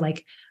all to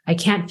like, I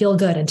can't feel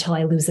good until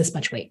I lose this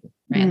much weight,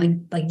 right?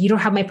 Like you don't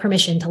have my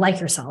permission to like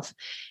yourself.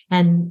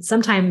 And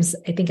sometimes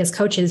I think as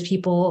coaches,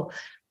 people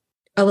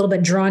are a little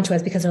bit drawn to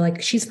us because they're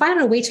like, she's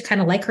finding a way to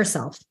kind of like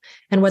herself.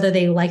 And whether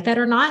they like that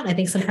or not, I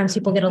think sometimes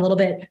people get a little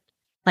bit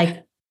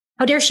like,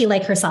 how dare she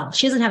like herself?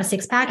 She doesn't have a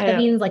six pack. That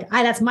means like,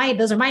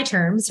 those are my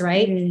terms.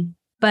 Right.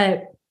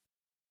 But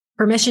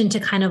permission to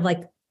kind of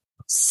like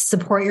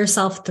support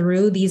yourself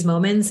through these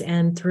moments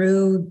and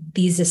through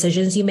these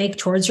decisions you make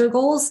towards your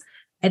goals,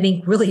 I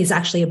think really is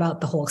actually about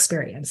the whole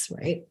experience.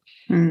 Right.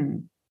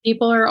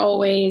 People are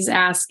always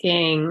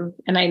asking,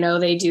 and I know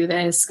they do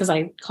this because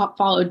I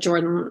followed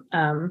Jordan,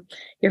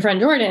 your friend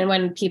Jordan,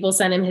 when people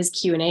send him his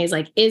Q&As,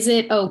 like, is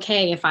it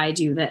okay if I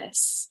do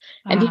this?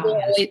 And people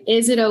are always,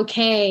 is it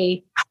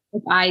okay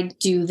if I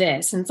do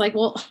this? And it's like,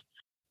 well, of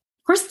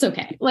course it's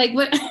okay. Like,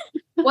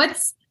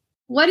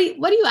 what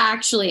are you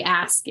actually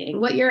asking?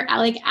 What you're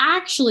like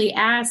actually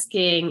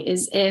asking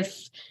is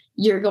if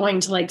you're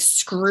going to like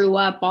screw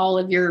up all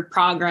of your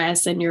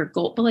progress and your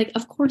goal. But like,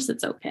 of course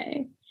it's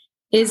okay.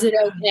 Is it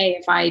okay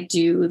if I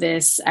do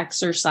this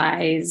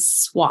exercise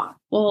swap?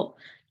 Well,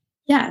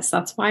 yes,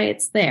 that's why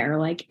it's there.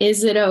 Like,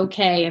 is it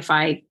okay if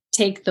I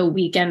take the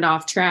weekend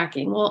off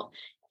tracking? Well,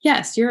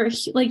 yes, you're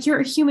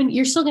a human.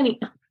 You're still going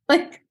to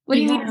like, what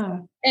do you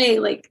mean? Hey,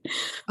 like,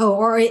 oh,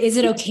 or is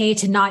it okay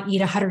to not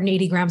eat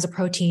 180 grams of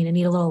protein and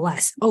eat a little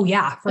less? Oh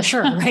yeah, for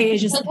sure. Right.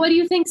 It's just like, what do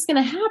you think is going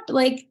to happen?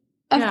 Like,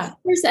 of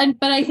course.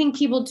 But I think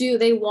people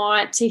they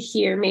want to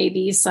hear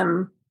maybe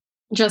some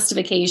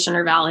justification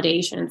or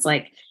validation. It's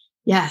like,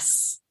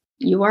 yes,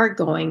 you are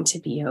going to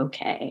be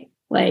okay.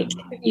 Like,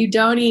 if you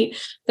don't eat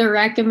the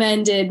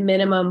recommended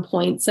minimum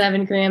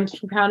 0.7 grams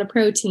per pound of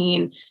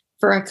protein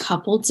for a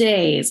couple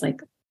days,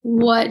 like,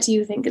 what do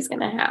you think is going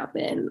to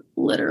happen?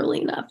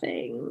 Literally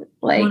nothing.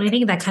 Like, well, I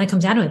think that kind of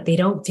comes down to it. They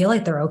don't feel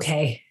like they're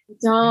okay.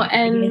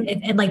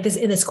 And like this,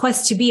 in this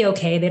quest to be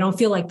okay, they don't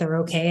feel like they're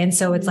okay. And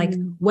so it's like,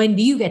 when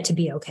do you get to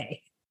be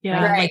okay?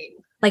 Yeah. Right.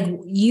 Like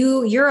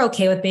you're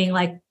okay with being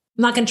like, I'm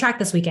not going to track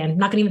this weekend. I'm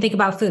not going to even think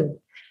about food.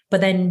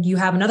 But then you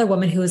have another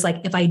woman who is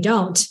like, if I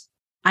don't,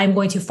 I'm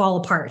going to fall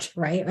apart.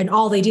 Right. And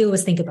all they do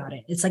is think about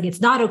it. It's like,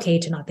 it's not okay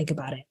to not think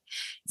about it.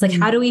 It's like,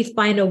 how do we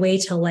find a way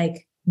to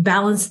like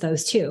balance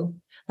those two?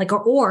 Like,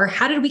 or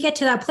how did we get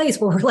to that place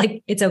where we're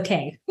like, it's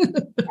okay?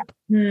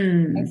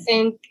 I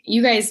think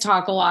you guys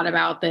talk a lot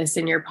about this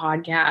in your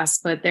podcast,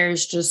 but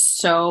there's just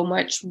so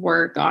much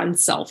work on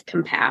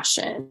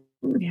self-compassion.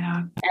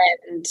 Yeah.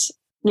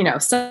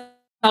 And,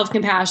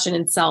 self-compassion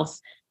and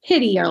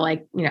self-pity are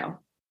like,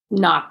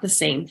 not the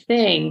same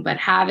thing, but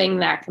having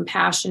that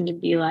compassion to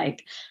be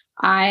like,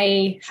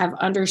 I have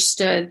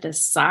understood the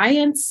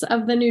science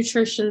of the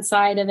nutrition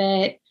side of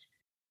it.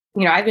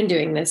 I've been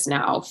doing this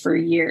now for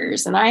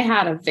years, and I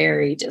had a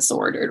very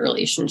disordered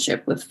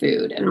relationship with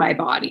food and my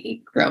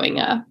body growing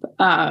up.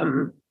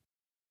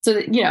 So,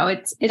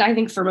 I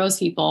think for most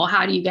people,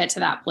 how do you get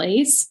to that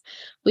place?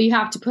 Well, you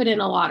have to put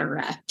in a lot of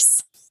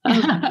reps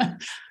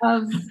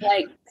of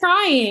like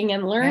trying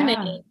and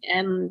learning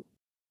and,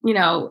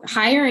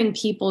 hiring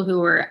people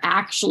who are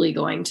actually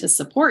going to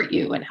support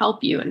you and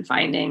help you and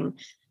finding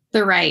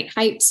the right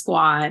hype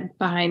squad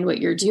behind what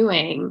you're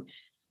doing.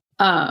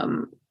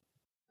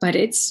 But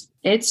it's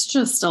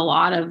just a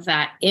lot of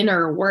that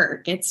inner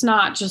work. It's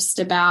not just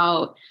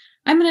about,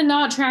 I'm going to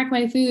not track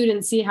my food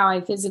and see how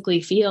I physically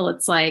feel.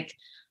 It's like,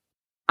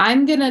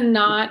 I'm going to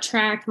not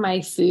track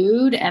my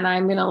food and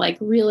I'm going to like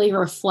really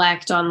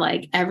reflect on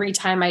like every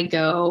time I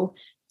go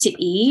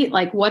to eat,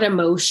 like what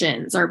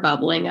emotions are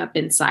bubbling up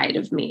inside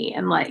of me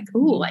and like,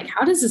 ooh, like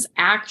how does this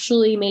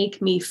actually make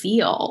me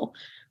feel?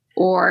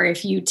 Or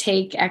if you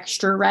take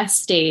extra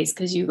rest days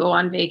because you go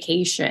on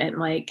vacation,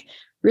 like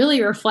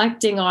really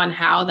reflecting on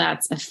how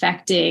that's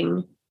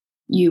affecting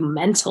you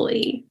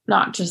mentally,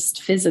 not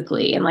just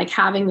physically, and like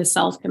having the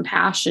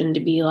self-compassion to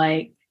be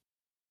like,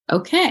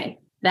 okay,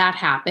 that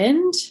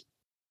happened.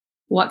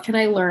 What can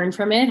I learn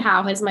from it?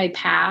 How has my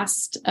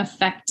past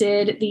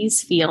affected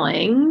these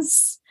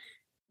feelings?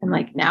 And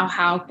like, now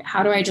how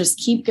do I just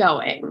keep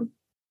going?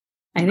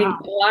 I think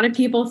a lot of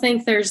people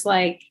think there's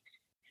like,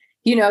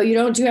 you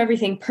don't do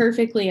everything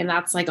perfectly and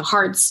that's like a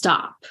hard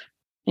stop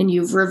and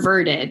you've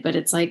reverted, but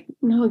it's like,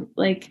 no,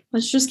 like,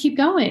 let's just keep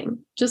going.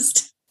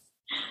 Just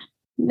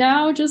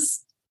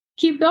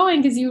keep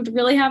going because you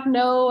really have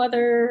no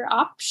other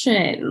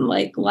option.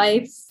 Like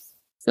life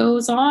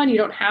goes on. You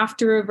don't have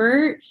to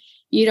revert.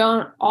 You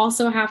don't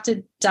also have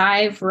to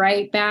dive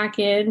right back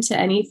into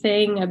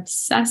anything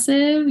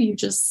obsessive. You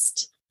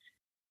just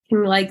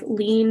can like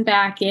lean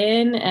back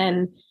in.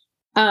 And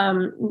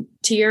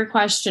to your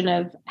question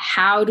of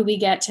how do we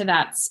get to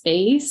that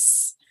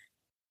space?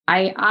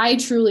 I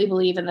truly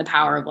believe in the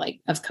power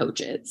of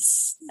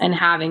coaches and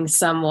having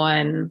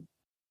someone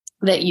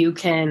that you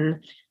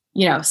can,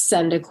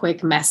 send a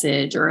quick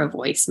message or a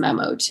voice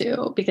memo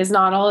to, because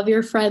not all of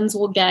your friends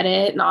will get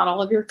it. Not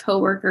all of your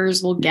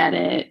coworkers will get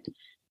it.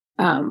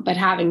 But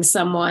having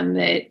someone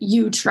that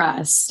you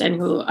trust and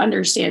who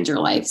understands your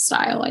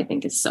lifestyle, I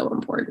think is so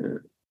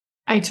important.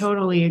 I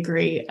totally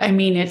agree. I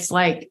mean, it's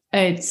like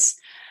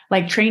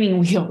training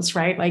wheels,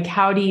 right? Like,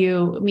 how do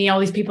you all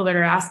these people that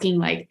are asking,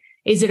 like,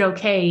 is it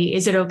okay?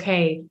 Is it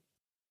okay?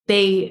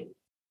 I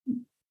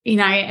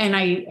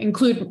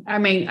include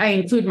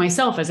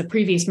myself as a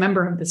previous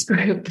member of this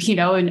group,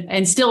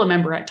 and still a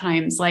member at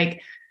times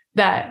like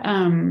that.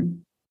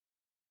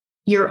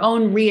 your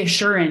own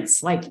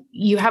reassurance. Like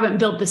you haven't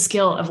built the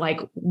skill of like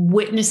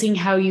witnessing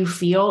how you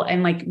feel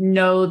and like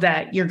know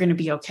that you're going to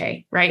be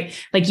okay. Right.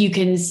 Like you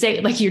can say,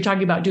 like you're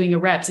talking about doing a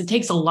reps. It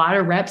takes a lot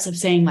of reps of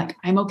saying like,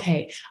 I'm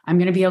okay. I'm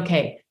going to be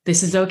okay.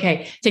 This is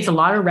okay. It takes a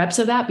lot of reps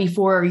of that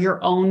before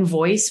your own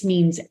voice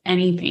means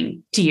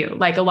anything to you.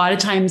 Like a lot of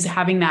times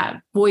having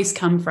that voice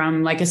come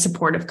from like a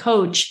supportive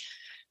coach,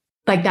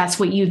 like that's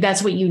what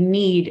you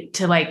need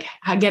to like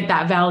get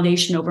that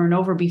validation over and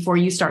over before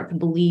you start to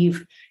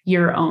believe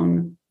your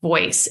own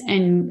voice.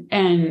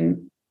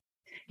 And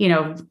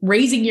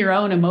raising your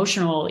own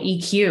emotional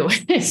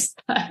EQ is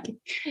like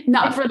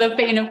not for the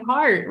faint of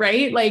heart,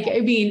 right? Like, I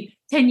mean,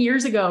 10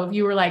 years ago, if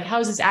you were like, how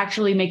does this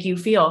actually make you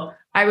feel?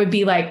 I would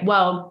be like,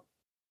 well,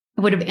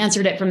 I would have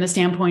answered it from the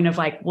standpoint of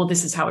like, well,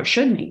 this is how it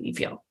should make me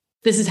feel.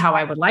 This is how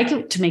I would like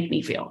it to make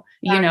me feel.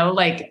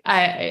 Like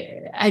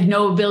I had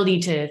no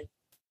ability to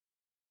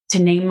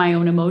name my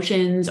own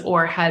emotions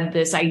or had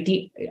this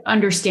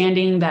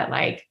understanding that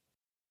like,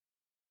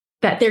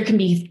 that there could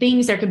be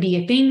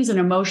things and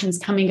emotions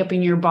coming up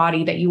in your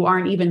body that you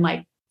aren't even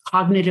like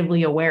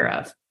cognitively aware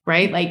of,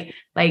 right?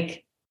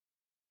 Like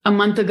a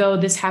month ago,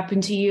 this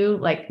happened to you.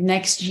 Like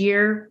next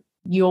year,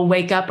 you'll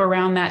wake up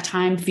around that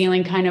time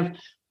feeling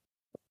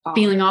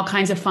all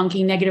kinds of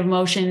funky negative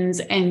emotions,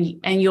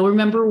 and you'll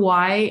remember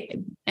why,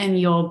 and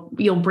you'll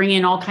bring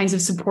in all kinds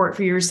of support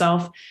for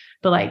yourself.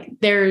 But like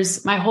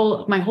there's my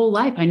whole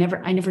life, I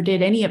never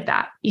did any of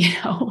that,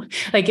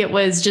 like it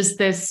was just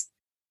this.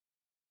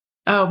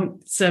 So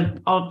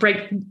I'll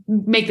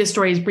make this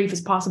story as brief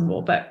as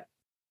possible, but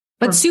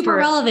super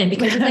relevant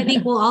because I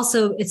think we'll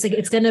also,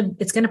 it's going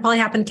to probably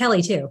happen to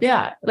Kelly too.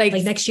 Yeah. Like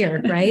next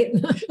year, right?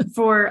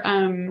 For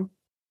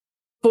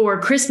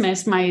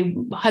Christmas, my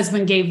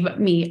husband gave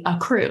me a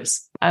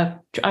cruise. I've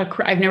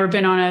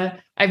been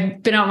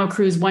on a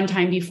cruise one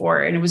time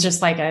before, and it was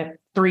just like a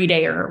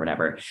 3-day or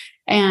whatever.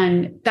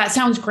 And that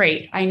sounds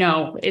great. I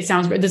know it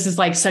sounds great. This is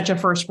like such a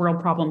first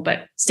world problem,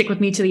 but stick with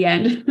me to the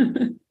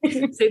end.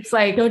 It's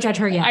like, don't judge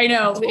her yet. I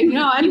know.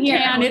 No, I'm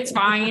here. It's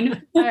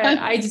fine.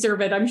 I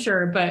deserve it, I'm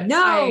sure. But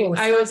no,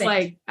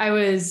 I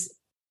was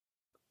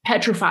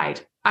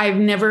petrified. I've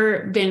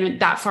never been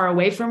that far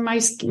away from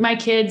my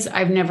kids.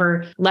 I've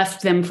never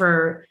left them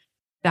for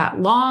that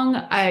long.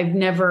 I've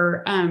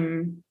never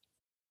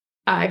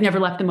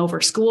left them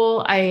over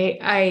school.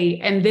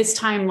 And this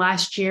time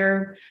last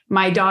year,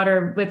 my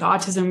daughter with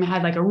autism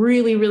had like a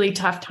really, really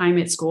tough time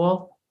at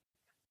school.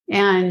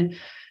 And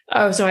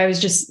so I was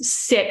just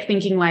sick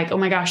thinking like, oh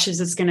my gosh,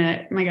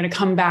 am I going to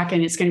come back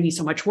and it's going to be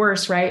so much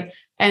worse. Right.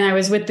 And I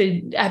was at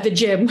the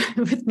gym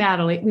with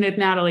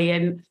Natalie,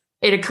 and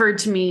it occurred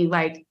to me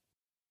like,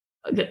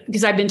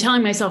 because I've been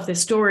telling myself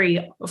this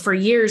story for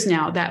years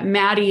now, that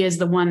Maddie is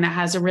the one that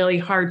has a really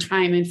hard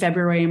time in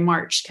February and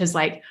March, because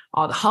like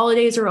all the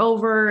holidays are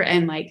over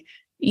and like,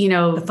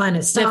 the fun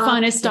is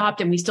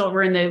stopped, and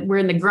we're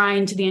in the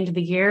grind to the end of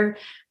the year.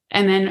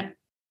 And then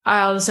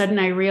all of a sudden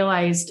I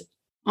realized,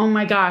 oh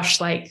my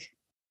gosh, like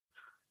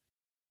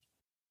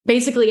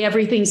basically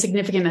everything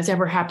significant that's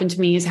ever happened to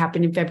me has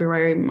happened in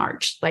February and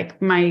March.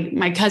 Like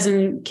my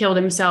cousin killed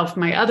himself.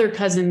 My other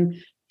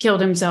cousin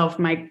killed himself.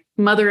 My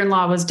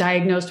mother-in-law was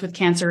diagnosed with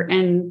cancer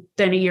and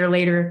then a year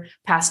later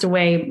passed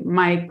away.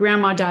 My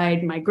grandma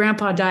died. My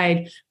grandpa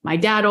died. My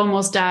dad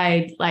almost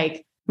died.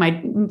 Like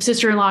my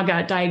sister-in-law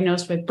got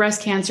diagnosed with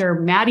breast cancer.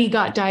 Maddie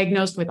got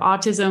diagnosed with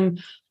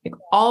autism. Like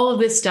all of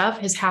this stuff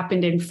has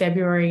happened in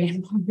February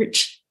and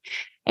March.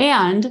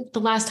 And the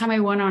last time I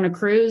went on a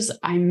cruise,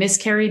 I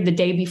miscarried the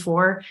day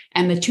before,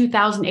 and the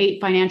 2008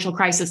 financial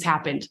crisis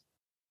happened.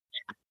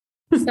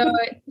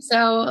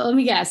 So let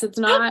me guess, it's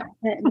not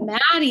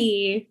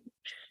Maddie.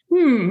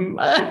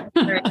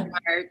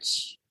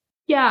 March.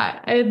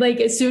 Yeah. Like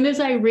as soon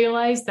as I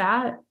realized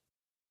that,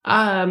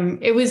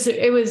 it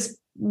was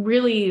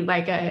really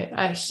like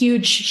a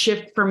huge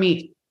shift for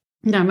me.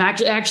 I'm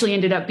actually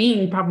ended up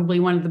being probably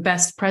one of the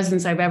best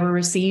presents I've ever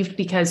received,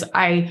 because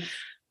when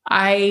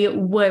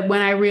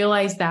I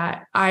realized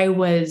that, I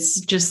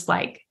was just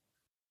like,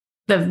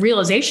 the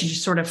realization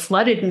just sort of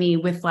flooded me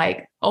with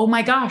like, oh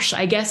my gosh,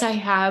 I guess I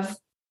have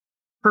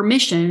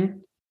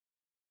permission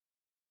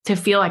to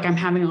feel like I'm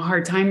having a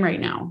hard time right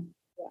now.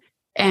 Yeah.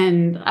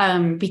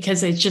 And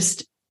because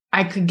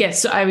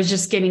I was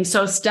just getting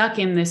so stuck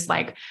in this,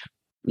 like,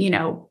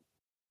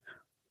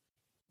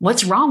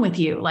 what's wrong with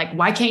you? Like,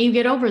 why can't you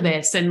get over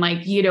this? And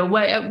like,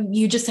 what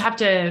you just have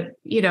to,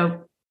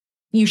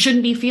 you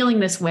shouldn't be feeling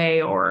this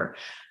way, or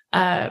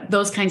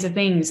those kinds of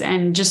things.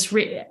 And just,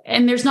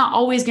 and there's not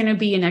always going to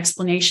be an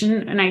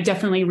explanation. And I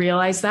definitely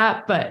realize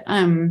that, but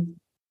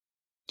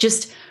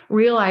just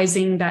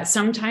realizing that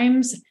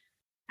sometimes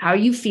how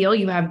you feel,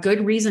 you have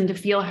good reason to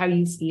feel how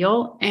you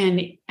feel,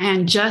 and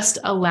just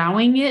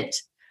allowing it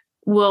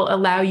will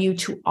allow you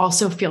to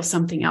also feel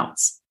something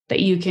else,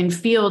 that you can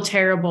feel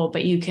terrible,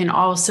 but you can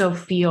also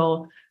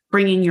feel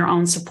bringing your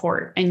own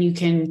support. And you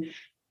can,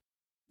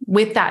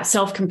 with that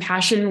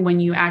self-compassion,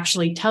 when you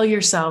actually tell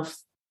yourself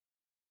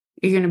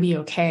you're going to be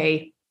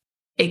okay,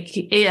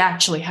 it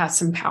actually has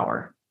some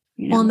power,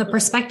 You Well, know? and the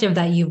perspective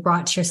that you've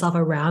brought to yourself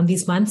around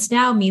these months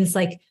now means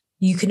like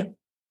you can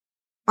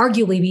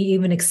arguably be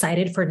even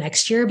excited for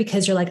next year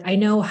because you're like, I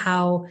know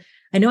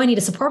I need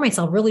to support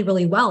myself really,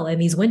 really well in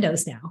these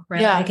windows now,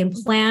 right? Yeah. I can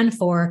plan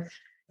for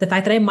the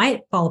fact that I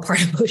might fall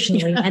apart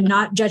emotionally and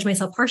not judge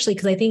myself partially.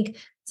 Cause I think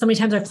so many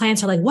times our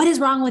clients are like, what is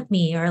wrong with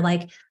me? Or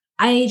like,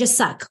 I just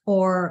suck,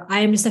 or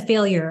I'm just a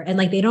failure. And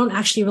like, they don't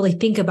actually really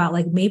think about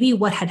like maybe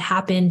what had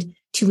happened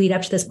to lead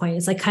up to this point.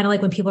 It's like kind of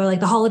like when people are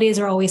like, the holidays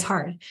are always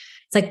hard.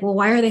 It's like, well,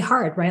 why are they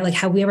hard? Right? Like,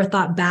 have we ever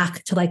thought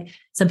back to like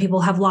some people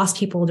have lost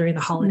people during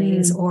the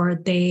holidays or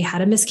they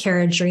had a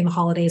miscarriage during the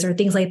holidays or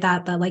things like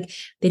that, that like,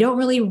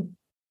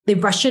 they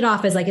brushed it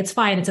off as like, it's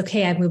fine. It's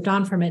okay. I've moved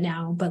on from it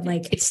now, but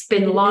like, It's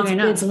been long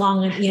enough. It's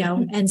long,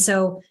 and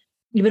so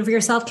even for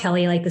yourself,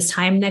 Kelly, like this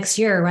time next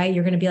year, right?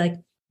 You're going to be like,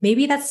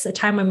 maybe that's a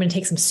time I'm going to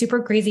take some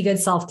super crazy good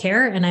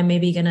self-care. And I'm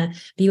maybe going to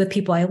be with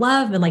people I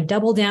love and like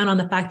double down on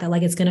the fact that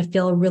like, it's going to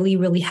feel really,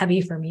 really heavy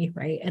for me.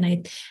 Right. And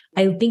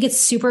I think it's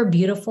super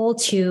beautiful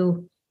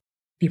to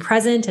be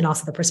present and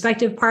also the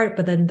perspective part,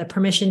 but then the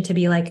permission to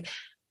be like,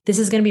 this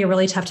is going to be a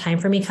really tough time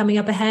for me coming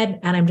up ahead.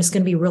 And I'm just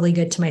going to be really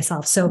good to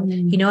myself. So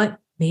you know what?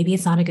 Maybe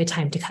it's not a good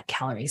time to cut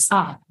calories.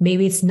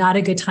 Maybe it's not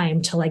a good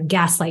time to like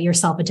gaslight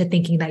yourself into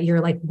thinking that you're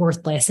like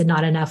worthless and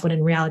not enough, when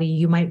in reality,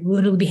 you might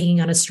literally be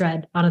hanging on a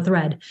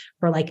thread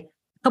for like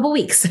a couple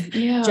weeks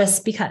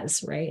just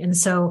because. Right. And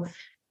so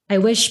I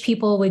wish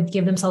people would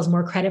give themselves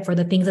more credit for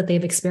the things that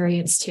they've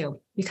experienced too,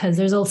 because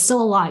there's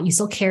still a lot. You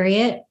still carry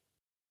it.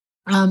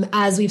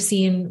 As we've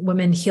seen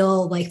women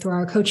heal, like through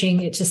our coaching,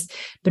 it's just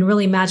been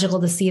really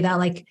magical to see that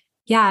like,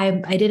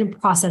 yeah, I didn't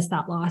process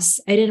that loss.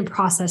 I didn't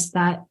process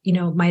that,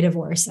 my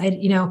divorce.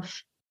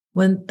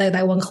 When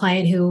that one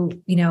client who,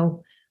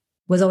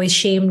 was always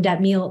shamed at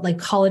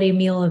holiday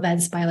meal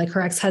events by like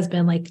her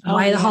ex-husband, like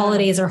why the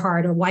holidays are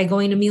hard or why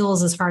going to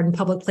meals is hard in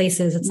public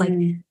places. It's like,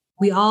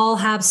 we all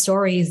have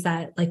stories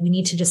that like we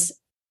need to just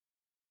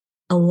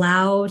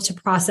allow to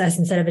process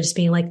instead of it just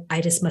being like,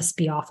 I just must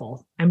be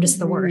awful. I'm just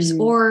the worst,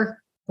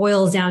 or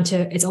boils down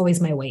to, it's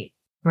always my weight,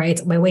 right?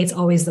 My weight's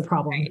always the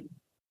problem. Right.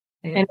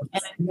 And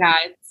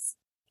it's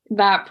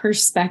that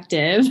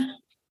perspective.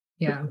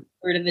 Yeah.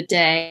 Word of the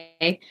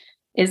day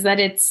is that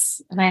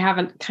and I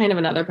have kind of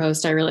another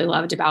post I really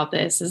loved about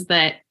this, is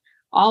that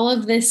all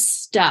of this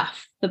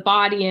stuff, the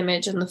body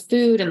image and the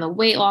food and the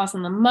weight loss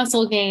and the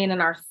muscle gain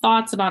and our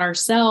thoughts about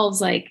ourselves,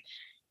 like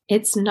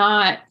it's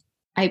not,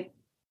 I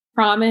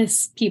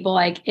promise people,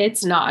 like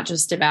it's not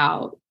just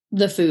about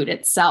the food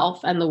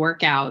itself and the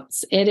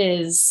workouts. It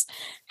is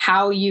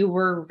how you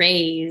were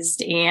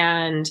raised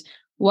and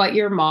what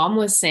your mom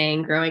was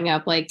saying growing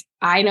up. Like,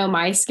 I know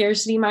my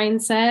scarcity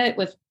mindset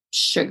with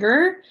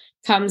sugar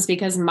comes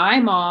because my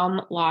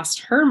mom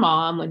lost her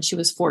mom when she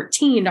was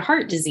 14 to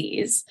heart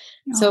disease.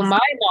 Oh. So my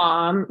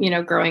mom,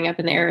 growing up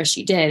in the era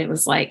she did, it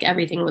was like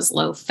everything was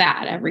low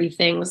fat,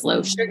 everything was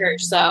low sugar.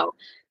 So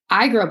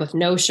I grew up with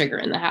no sugar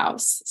in the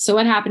house. So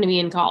what happened to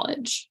me in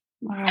college?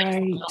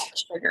 Right.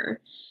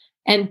 Sugar.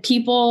 And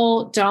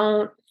people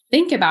don't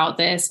think about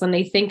this when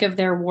they think of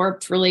their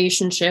warped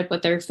relationship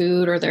with their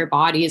food or their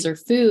bodies or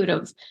food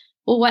of,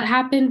 well, what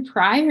happened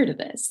prior to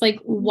this? Like,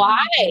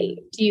 why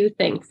do you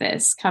think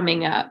this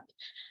coming up?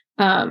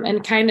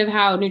 And kind of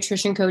how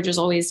nutrition coaches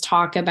always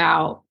talk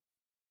about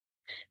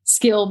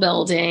skill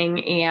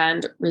building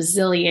and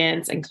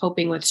resilience and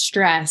coping with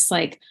stress.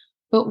 Like,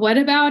 but what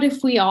about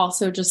if we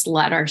also just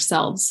let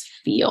ourselves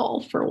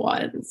feel for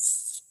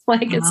once?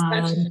 Like,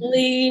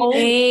 especially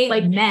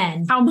like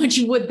men, how much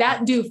would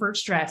that do for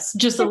stress?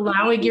 Just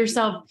allowing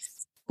yourself.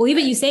 Well,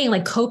 even you saying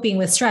like coping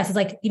with stress, it's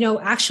like,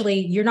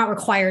 actually you're not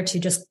required to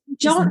just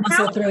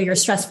muscle through your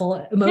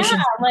stressful emotions.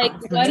 Yeah,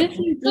 like what if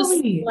you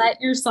just let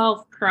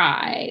yourself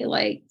cry?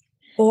 Like,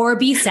 or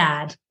be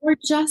sad. Or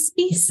just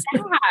be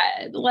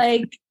sad.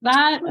 Like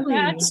that.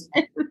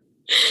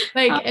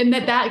 Like, and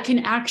that can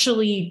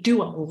actually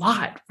do a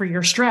lot for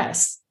your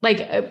stress.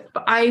 Like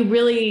I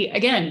really,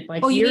 again,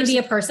 like, you need to be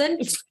a person.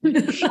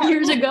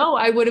 Years ago,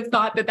 I would have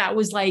thought that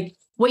was like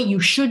what you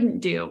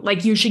shouldn't do.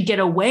 Like you should get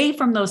away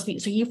from those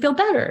things so you feel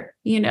better,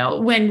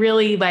 when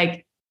really,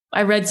 like,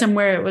 I read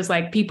somewhere it was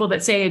like people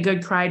that say a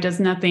good cry does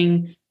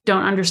nothing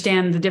don't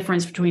understand the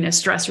difference between a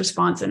stress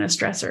response and a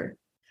stressor.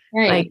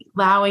 Right. Like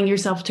allowing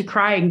yourself to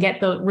cry and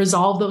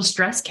resolve those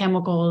stress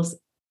chemicals.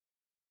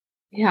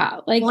 Yeah.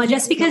 Like, well,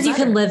 just because you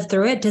can live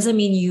through it doesn't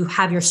mean you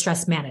have your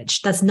stress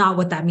managed. That's not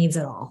what that means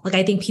at all. Like,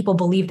 I think people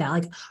believe that,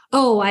 like,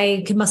 oh,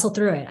 I can muscle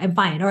through it. I'm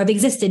fine. Or I've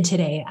existed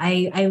today.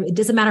 It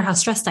doesn't matter how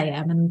stressed I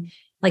am. And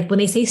like, when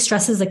they say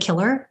stress is a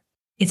killer,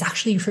 it's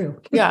actually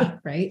true. Yeah.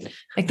 Right.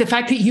 Like the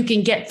fact that you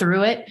can get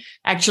through it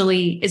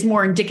actually is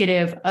more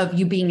indicative of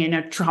you being in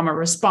a trauma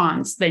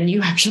response than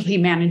you actually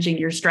managing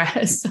your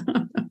stress.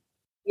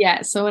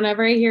 Yeah. So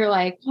whenever I hear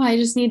like, well, I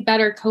just need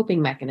better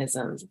coping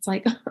mechanisms, it's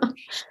like,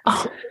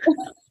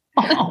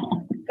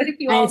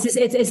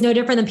 it's no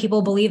different than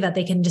people believe that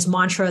they can just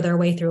mantra their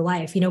way through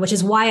life, which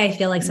is why I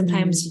feel like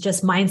sometimes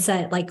just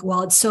mindset, like,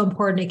 while it's so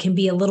important, it can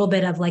be a little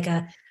bit of like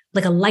a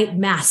light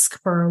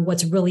mask for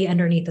what's really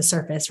underneath the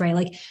surface, right?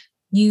 Like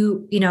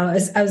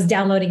I was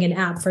downloading an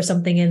app for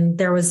something and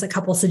there was a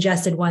couple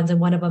suggested ones. And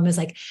one of them is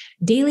like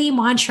daily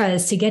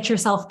mantras to get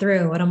yourself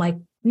through. And I'm like,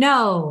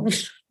 no,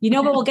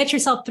 what will get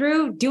yourself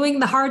through? Doing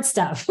the hard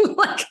stuff.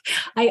 Like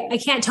I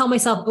can't tell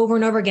myself over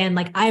and over again,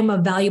 like I'm a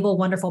valuable,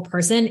 wonderful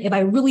person if I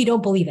really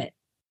don't believe it.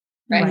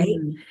 Right.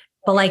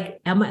 But like,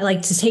 am I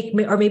like to take,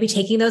 or maybe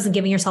taking those and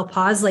giving yourself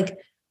pause, like,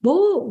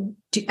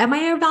 am I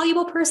a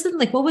valuable person?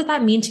 Like, what would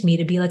that mean to me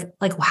to be like,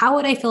 how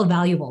would I feel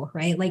valuable?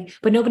 Right. Like,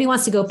 but nobody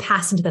wants to go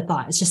past into the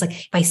thought. It's just like,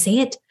 if I say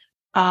it,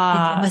 it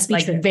must be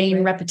like true, vain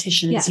right?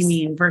 repetitions, Yes. you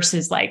mean,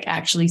 versus like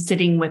actually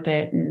sitting with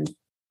it and,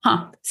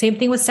 Same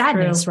thing with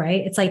sadness, True.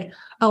 right? It's like,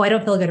 oh, I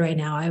don't feel good right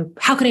now.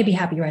 How can I be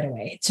happy right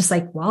away? It's just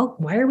like, well,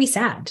 why are we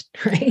sad?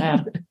 Right.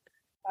 Yeah.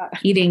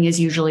 Eating is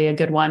usually a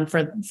good one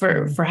for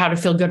how to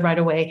feel good right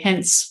away.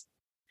 Hence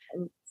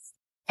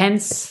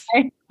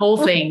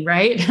whole thing,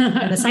 right?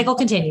 And the cycle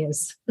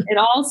continues. It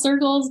all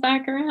circles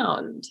back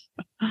around.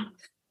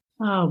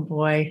 Oh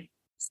boy.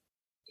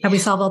 Have we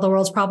solved all the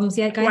world's problems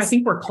yet, guys? Well, I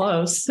think we're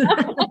close.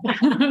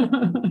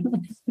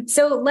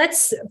 So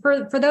let's,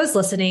 for those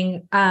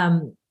listening,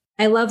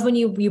 I love when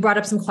you brought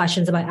up some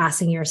questions about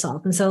asking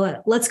yourself. And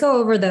so let's go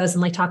over those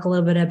and like talk a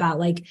little bit about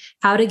like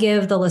how to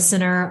give the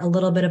listener a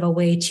little bit of a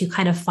way to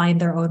kind of find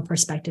their own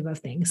perspective of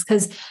things.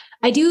 Because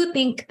I do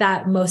think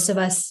that most of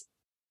us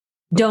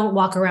don't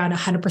walk around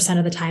 100%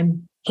 of the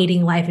time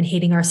hating life and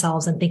hating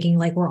ourselves and thinking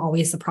like we're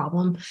always the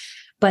problem.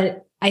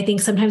 But I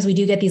think sometimes we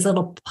do get these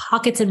little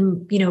pockets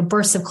and,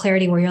 bursts of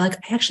clarity where you're like,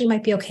 I actually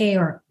might be okay.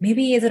 Or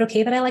maybe is it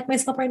okay that I like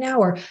myself right now?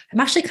 Or I'm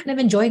actually kind of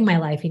enjoying my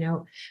life.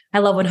 I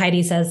love when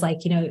Heidi says like,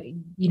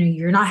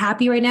 you're not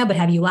happy right now, but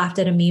have you laughed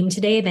at a meme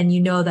today? Then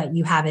you know that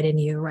you have it in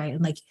you. Right.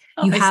 And like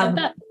you have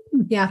that.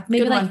 Yeah,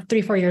 maybe Good like one.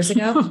 3-4 years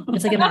ago.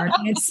 It's like in the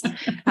archives.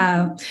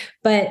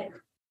 But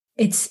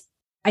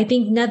I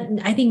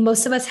think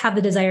most of us have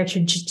the desire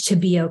to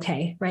be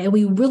okay. Right. And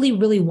we really,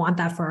 really want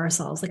that for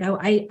ourselves. Like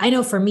I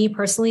know for me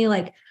personally,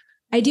 like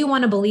I do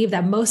want to believe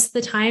that most of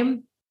the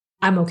time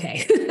I'm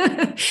okay.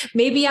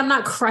 Maybe I'm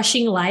not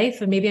crushing life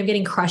and maybe I'm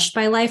getting crushed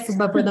by life,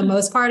 but for the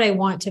most part, I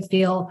want to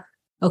feel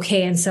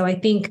okay. And so I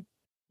think,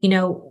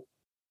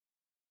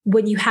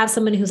 when you have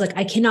someone who's like,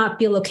 I cannot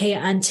feel okay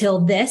until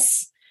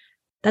this,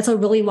 that's a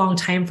really long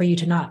time for you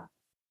to not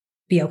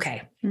be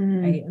okay.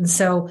 Right. And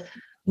so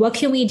what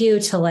can we do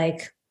to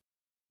like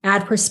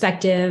add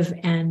perspective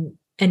and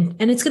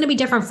it's going to be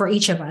different for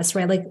each of us,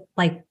 right?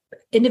 Like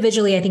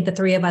individually, I think the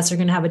three of us are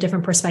going to have a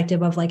different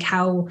perspective of like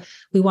how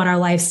we want our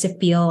lives to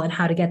feel and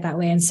how to get that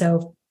way. And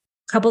so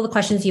a couple of the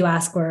questions you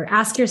ask were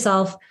ask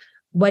yourself,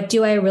 what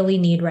do I really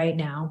need right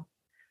now?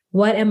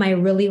 What am I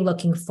really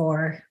looking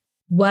for?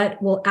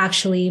 What will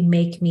actually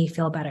make me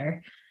feel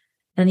better?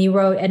 And you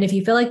wrote, and if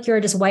you feel like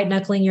you're just white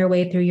knuckling your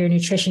way through your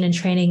nutrition and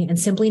training and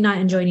simply not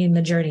enjoying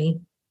the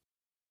journey,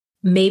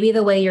 maybe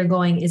the way you're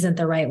going isn't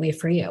the right way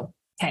for you.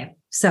 Okay.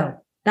 So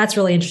that's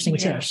really interesting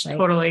too. Right?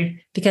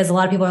 Totally. Because a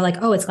lot of people are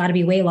like, oh, it's got to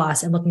be weight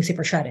loss and looking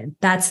super shredded.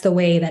 That's the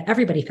way that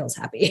everybody feels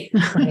happy.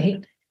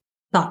 Right.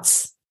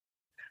 Thoughts.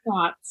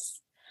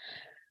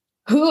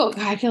 Oh,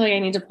 I feel like I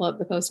need to pull up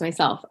the post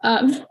myself.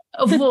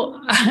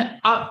 Well,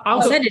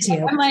 I'll send it to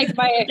you. I'm like,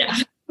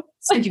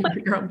 send you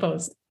your own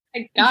post.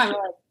 Yeah,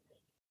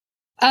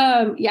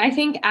 I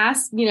think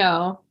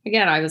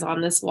again, I was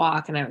on this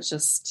walk and I was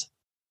just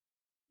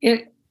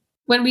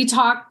when we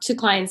talk to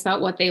clients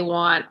about what they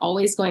want,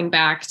 always going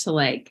back to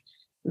like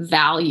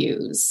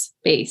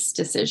values-based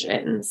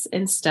decisions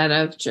instead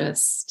of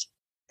just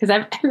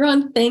because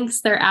everyone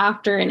thinks they're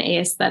after an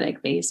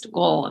aesthetic-based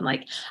goal. And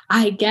like,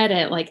 I get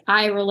it. Like,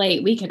 I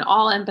relate. We can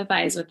all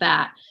empathize with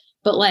that.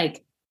 But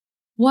like,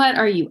 what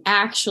are you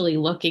actually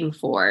looking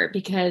for?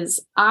 Because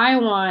I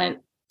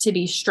want to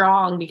be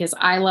strong because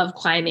I love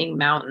climbing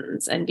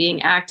mountains and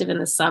being active in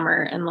the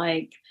summer. And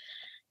like,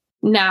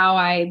 now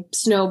I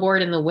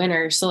snowboard in the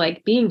winter. So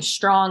like being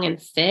strong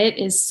and fit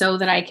is so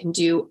that I can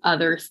do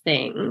other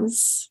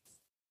things.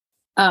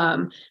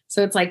 So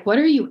it's like, what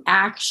are you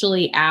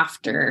actually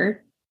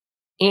after?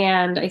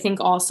 And I think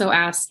also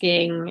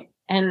asking,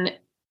 and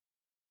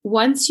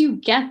once you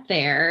get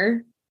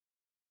there,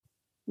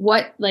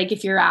 what, like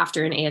if you're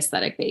after an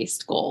aesthetic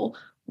based goal,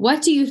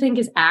 what do you think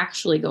is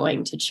actually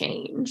going to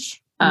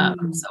change?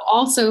 So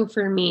also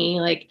for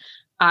me, like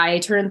I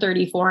turned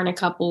 34 in a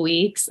couple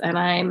weeks and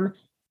I'm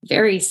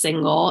very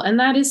single, and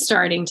that is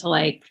starting to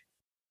like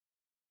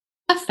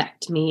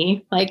affect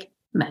me like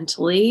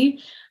mentally.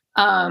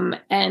 And,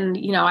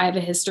 I have a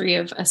history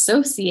of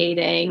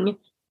associating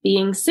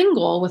being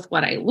single with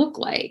what I look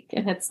like.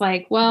 And it's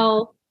like,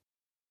 well,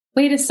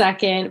 wait a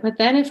second. But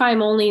then if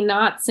I'm only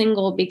not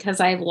single because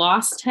I've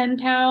lost 10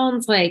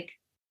 pounds, like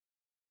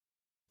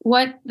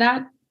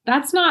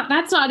that's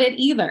not it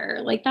either.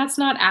 Like, that's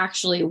not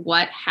actually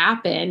what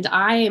happened.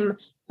 I'm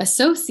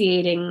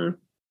associating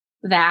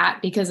that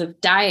because of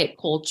diet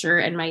culture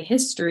and my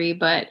history,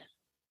 but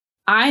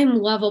I'm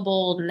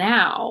lovable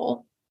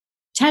now.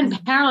 10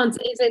 pounds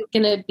isn't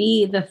going to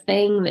be the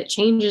thing that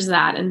changes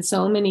that. And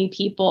so many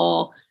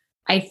people,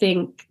 I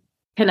think,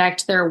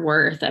 connect their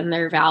worth and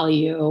their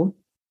value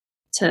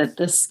to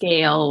the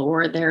scale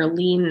or their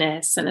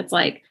leanness. And it's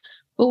like,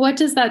 well, what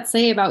does that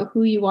say about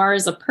who you are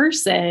as a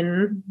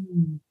person?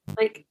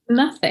 Like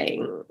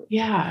nothing.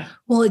 Yeah.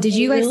 Well, did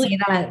you guys see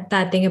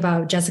that thing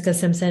about Jessica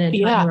Simpson and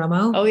Tony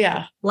Romo? Oh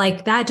yeah.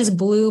 Like that just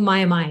blew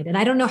my mind. And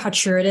I don't know how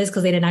true it is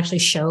because they didn't actually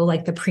show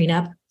like the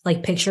prenup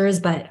like pictures,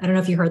 but I don't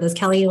know if you heard this,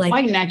 Kelly. Like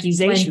quite an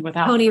accusation when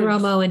without Tony proof.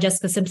 Romo and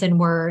Jessica Simpson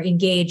were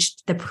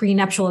engaged, the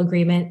prenuptial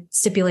agreement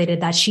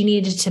stipulated that she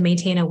needed to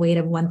maintain a weight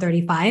of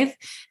 135,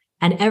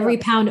 and every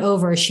pound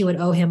over, she would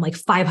owe him like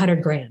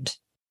 500 grand.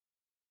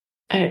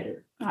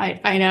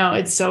 I know,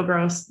 it's so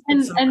gross.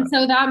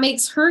 So that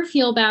makes her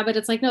feel bad, but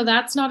it's like, no,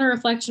 that's not a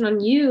reflection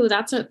on you.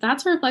 That's a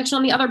reflection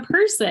on the other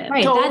person.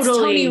 Right. Totally. That's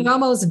Tony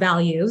Romo's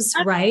values,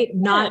 right?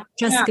 Not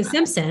Jessica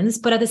Simpson's,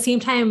 but at the same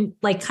time,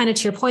 like kind of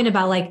to your point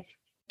about like,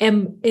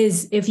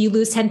 if you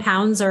lose 10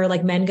 pounds, are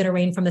like men going to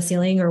rain from the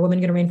ceiling or women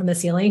going to rain from the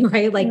ceiling,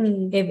 right? Like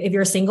if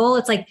you're single,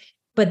 it's like,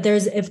 but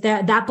if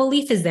that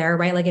belief is there,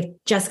 right? Like if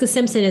Jessica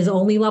Simpson is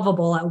only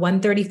lovable at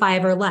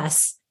 135 or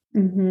less,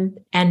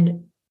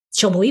 and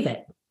she'll believe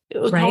it.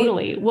 Right?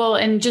 Totally. Well,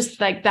 and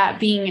just like that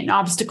being an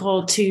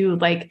obstacle to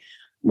like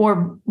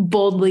more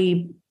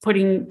boldly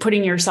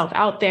putting yourself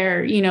out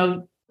there, you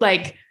know,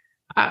 like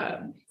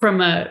from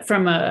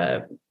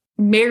a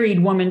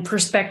married woman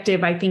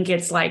perspective, I think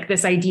it's like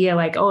this idea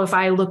like, oh, if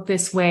I look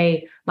this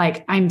way,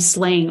 like I'm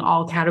slaying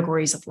all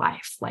categories of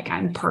life. Like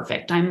I'm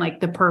perfect. I'm like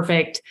the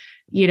perfect,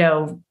 you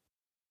know,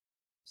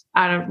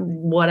 out of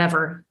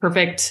whatever,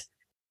 perfect.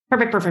 The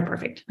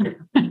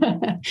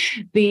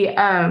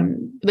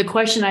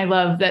question I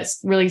love that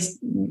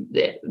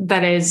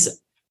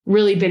has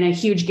really been a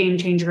huge game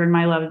changer in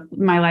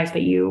my life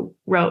that you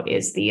wrote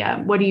is the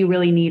what do you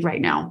really need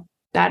right now?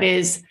 That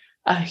is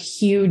a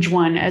huge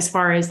one as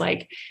far as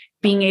like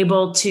being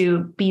able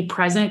to be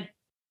present.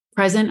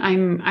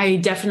 I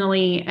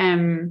definitely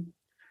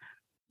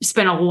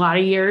spent a lot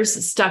of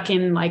years stuck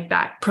in like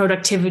that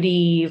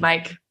productivity,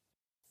 like,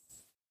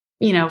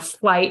 you know,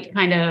 flight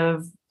kind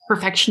of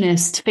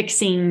perfectionist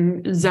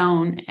fixing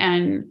zone.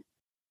 And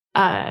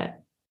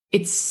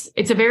it's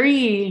a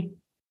very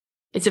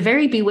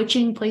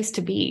bewitching place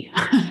to be.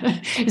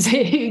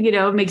 You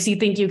know, it makes you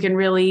think you can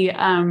really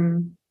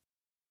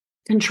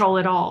control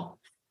it all.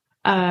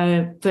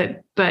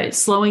 But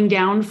slowing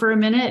down for a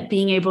minute,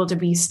 being able to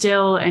be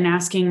still and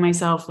asking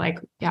myself like,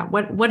 yeah,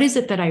 what is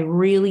it that I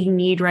really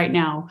need right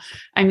now?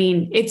 I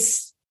mean,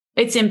 it's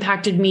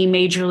impacted me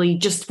majorly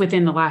just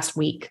within the last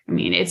week. I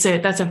mean,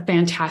 that's a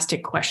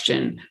fantastic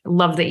question. I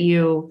love that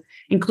you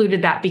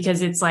included that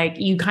because it's like,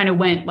 you kind of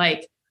went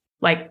like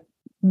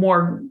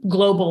more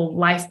global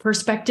life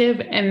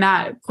perspective. And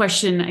that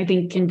question I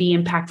think can be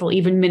impactful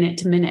even minute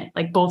to minute,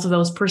 like both of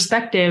those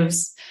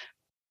perspectives,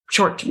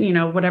 short, you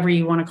know, whatever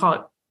you want to call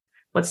it.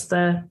 What's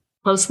the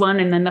close one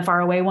and then the far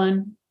away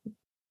one?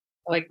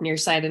 Like near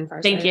side and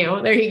far Thank side.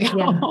 you. There you go.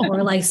 Yeah.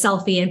 Or like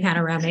selfie and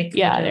panoramic.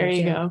 Yeah, there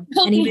you go.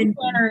 And even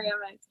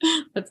panoramic.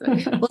 That's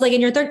right. well, like in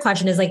your third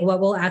question is like,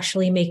 what will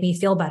actually make me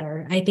feel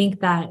better? I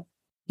think that,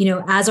 you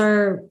know, as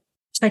our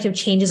perspective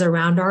changes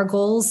around our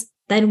goals,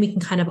 then we can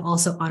kind of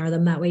also honor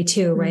them that way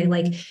too, right?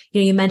 Like,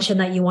 you know, you mentioned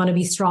that you want to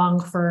be strong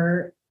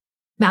for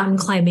mountain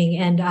climbing.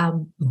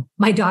 And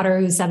my daughter,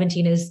 who's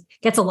 17,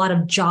 gets a lot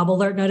of job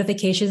alert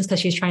notifications because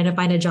she's trying to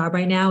find a job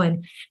right now.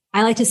 And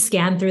I like to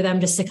scan through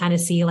them just to kind of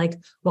see like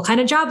what kind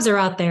of jobs are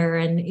out there.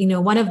 And, you know,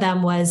 one of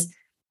them was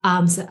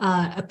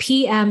a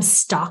PM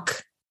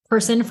stock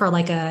person for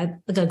like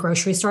a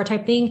grocery store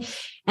type thing.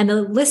 And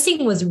the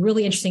listing was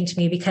really interesting to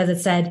me because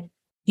it said,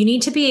 you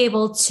need to be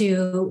able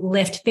to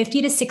lift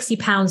 50 to 60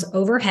 pounds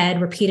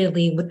overhead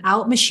repeatedly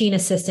without machine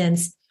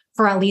assistance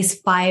for at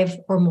least 5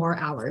 or more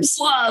hours.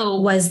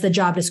 Whoa. Was the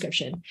job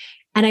description.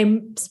 And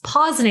I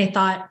paused and I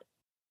thought,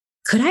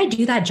 could I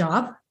do that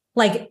job?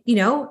 Like, you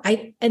know,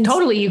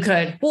 totally you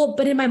could. Well,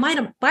 but in my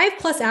mind,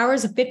 5+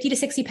 hours of 50 to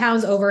 60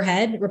 pounds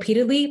overhead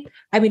repeatedly.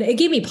 I mean, it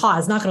gave me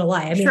pause, not going to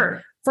lie. I mean,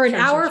 for an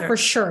hour for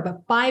sure,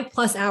 but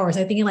 5+ hours,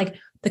 I'm thinking like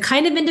the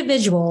kind of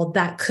individual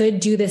that could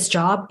do this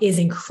job is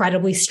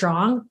incredibly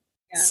strong,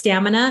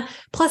 stamina,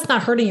 plus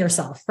not hurting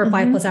yourself for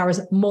 5+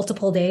 hours,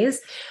 multiple days.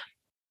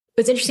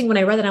 It's interesting when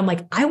I read that, I'm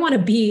like, I want to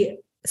be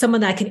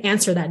someone that can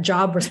answer that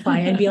job reply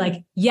and be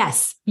like,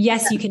 yes,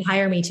 you can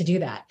hire me to do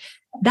that.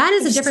 That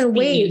is a different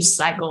way. You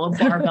cycle a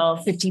barbell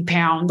 50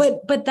 pounds.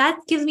 But that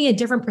gives me a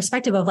different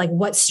perspective of like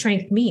what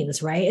strength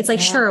means, right? It's like,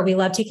 sure, we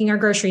love taking our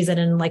groceries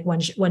in like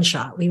one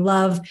shot. We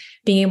love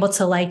being able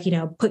to like, you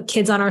know, put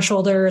kids on our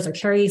shoulders or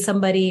carry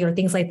somebody or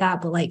things like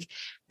that. But like,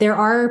 there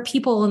are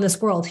people in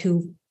this world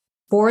who,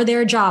 for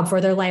their job, for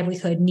their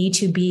livelihood, need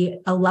to be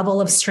a level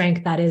of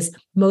strength that is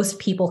most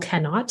people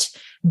cannot.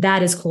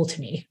 That is cool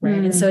to me. Right.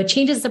 And so it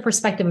changes the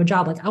perspective of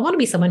job. Like I want to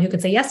be someone who can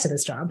say yes to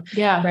this job.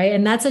 Yeah. Right.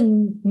 And that's a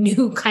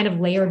new kind of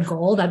layered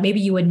goal that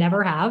maybe you would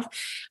never have.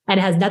 And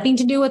it has nothing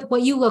to do with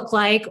what you look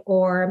like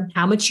or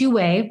how much you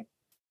weigh,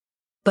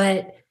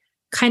 but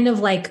kind of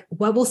like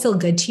what will feel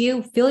good to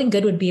you. Feeling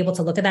good would be able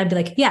to look at that and be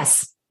like,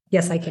 yes,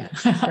 Yes, I can.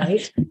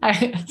 Right.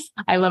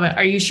 I love it.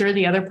 Are you sure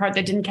the other part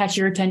that didn't catch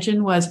your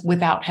attention was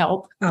without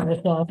help?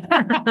 Oh, well,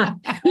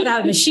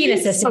 without machine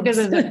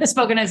assistance.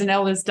 Spoken as an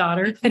eldest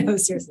daughter. I know,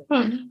 seriously.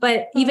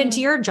 But even to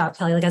your job,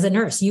 Kelly, like as a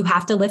nurse, you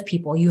have to lift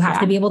people. You have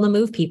to be able to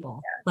move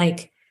people.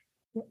 Like,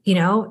 you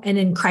know, and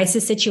in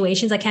crisis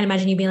situations, I can't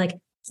imagine you being like,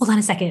 hold on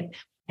a second.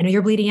 I know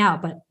you're bleeding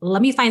out, but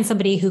let me find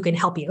somebody who can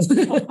help you.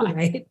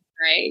 Right.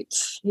 Right.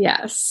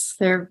 Yes.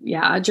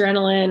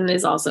 Adrenaline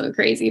is also a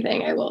crazy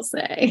thing, I will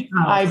say.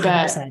 Oh, I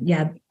bet.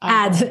 Yeah.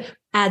 Adds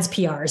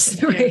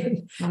PRs, right?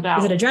 No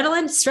doubt. Is it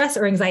adrenaline, stress,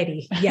 or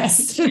anxiety?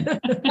 Yes. Yeah.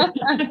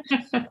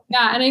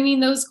 And I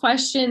mean, those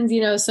questions, you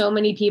know, so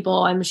many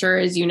people, I'm sure,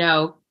 as you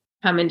know,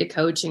 come into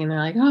coaching and they're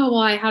like, oh,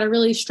 well, I had a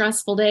really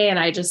stressful day and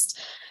I just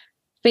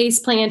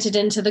face planted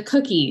into the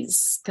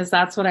cookies because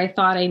that's what I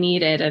thought I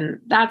needed. And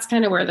that's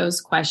kind of where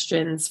those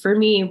questions for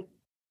me,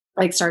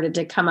 like, started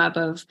to come up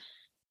of,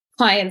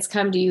 clients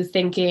come to you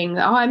thinking,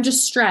 oh, I'm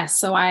just stressed,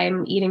 so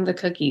I'm eating the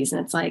cookies.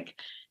 And it's like,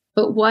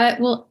 but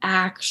what will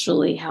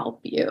actually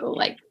help you?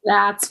 Like,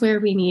 that's where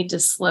we need to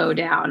slow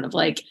down of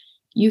like,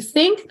 you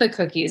think the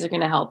cookies are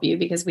going to help you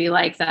because we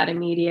like that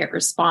immediate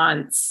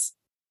response,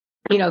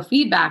 you know,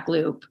 feedback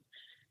loop,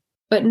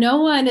 but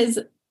no one is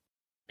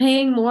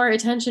paying more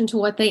attention to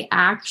what they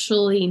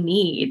actually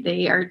need.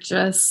 They are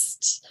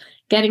just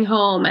getting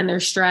home and they're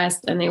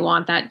stressed and they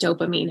want that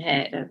dopamine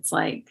hit. And it's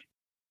like,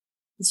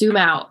 zoom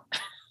out.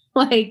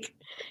 Like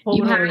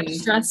you have a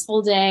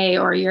stressful day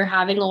or you're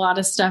having a lot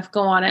of stuff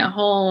go on at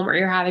home or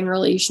you're having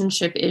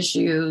relationship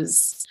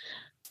issues.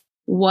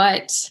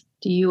 What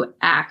do you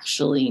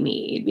actually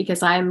need?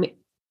 Because I'm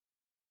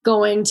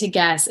going to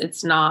guess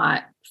it's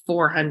not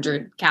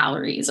 400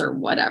 calories or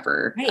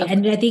whatever. Right.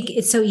 And I think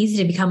it's so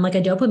easy to become like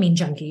a dopamine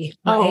junkie.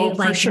 Right? Oh,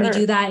 like sure. We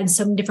do that in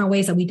so many different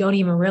ways that we don't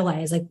even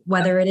realize, like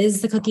whether it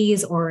is the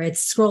cookies or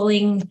it's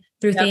scrolling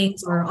through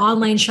things or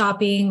online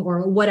shopping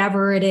or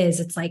whatever it is.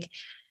 It's like,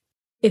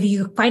 if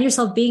you find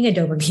yourself being a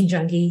dopamine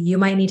junkie, you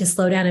might need to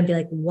slow down and be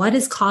like, what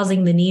is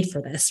causing the need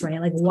for this? Right.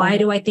 Like, why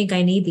do I think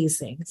I need these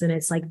things? And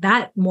it's like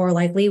that more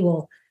likely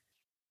will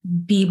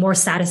be more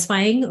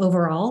satisfying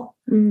overall.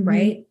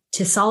 Right.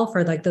 To solve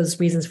for like those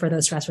reasons for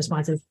those stress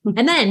responses.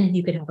 And then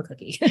you can have a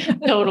cookie.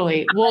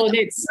 Totally. Well,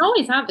 you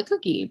always have the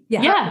cookie.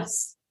 Yeah.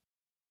 Yes.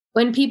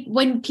 When people,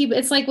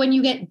 it's like when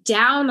you get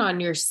down on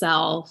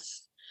yourself,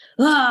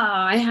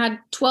 I had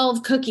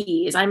 12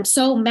 cookies. I'm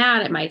so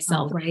mad at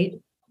myself. Right.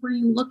 What were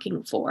you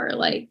looking for?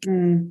 Like,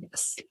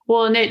 yes.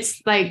 Well, and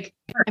it's like,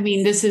 I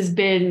mean, this has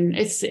been,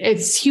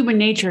 it's human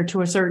nature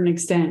to a certain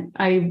extent.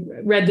 I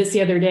read this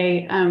the other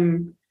day.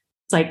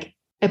 It's like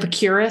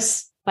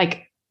Epicurus,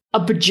 like a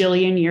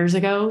bajillion years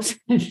ago,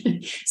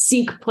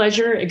 seek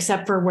pleasure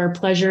except for where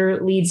pleasure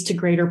leads to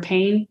greater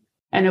pain,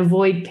 and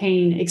avoid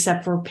pain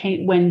except for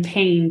pain when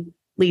pain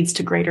leads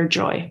to greater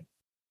joy.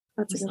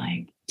 That's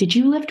like, did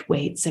you lift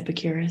weights,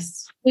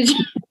 Epicurus?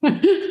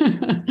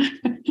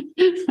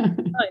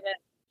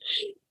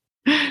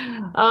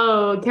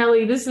 Oh,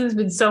 Kelly, this has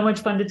been so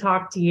much fun to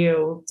talk to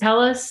you.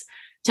 Tell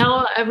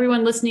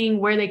everyone listening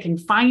where they can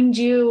find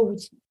you.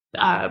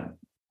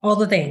 All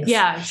the things.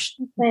 Yeah.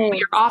 Put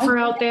your offer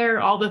out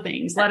there, all the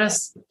things. Let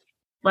us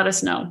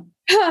know.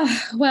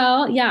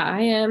 Well, yeah,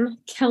 I am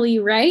Kelly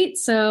Wright.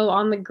 So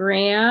on the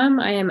gram,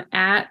 I am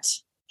at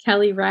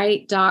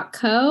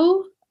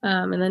kellywright.co.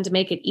 And then to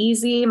make it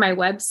easy, my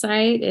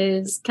website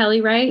is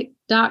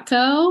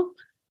kellywright.co.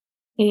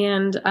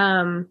 And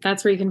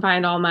that's where you can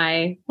find all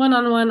my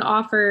one-on-one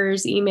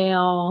offers,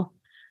 email,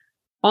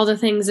 all the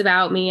things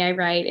about me. I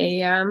write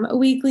a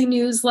weekly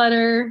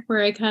newsletter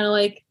where I kind of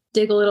like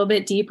dig a little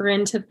bit deeper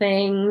into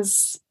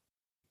things.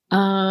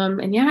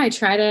 And yeah, I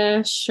try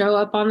to show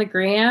up on the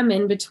gram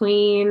in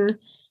between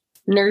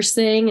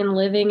nursing and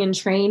living and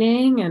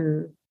training.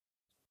 And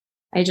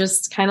I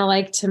just kind of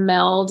like to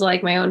meld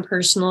like my own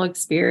personal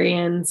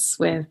experience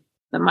with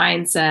the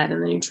mindset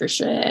and the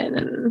nutrition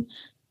and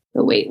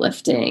the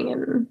weightlifting.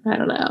 And I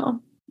don't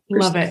know.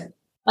 Love it.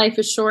 Life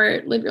is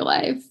short. Live your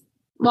life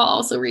while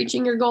also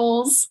reaching your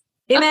goals.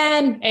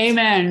 Amen.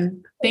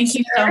 Amen. Thank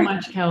you so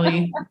much,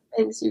 Kelly.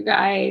 Thanks, you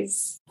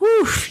guys.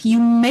 Whew, you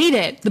made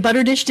it. The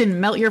butter dish didn't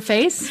melt your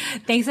face.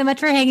 Thanks so much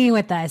for hanging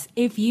with us.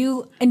 If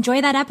you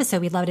enjoyed that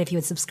episode, we'd love it if you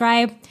would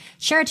subscribe,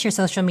 share it to your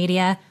social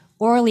media,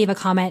 or leave a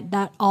comment.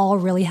 That all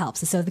really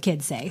helps, so the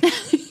kids say.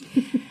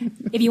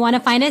 If you want to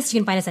find us, you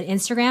can find us at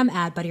Instagram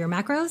at Butter Your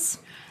Macros.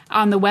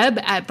 On the web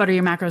at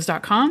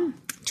butteryourmacros.com.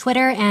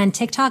 Twitter and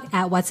TikTok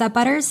at What's Up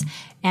Butters.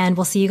 And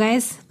we'll see you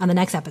guys on the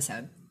next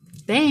episode.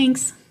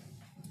 Thanks.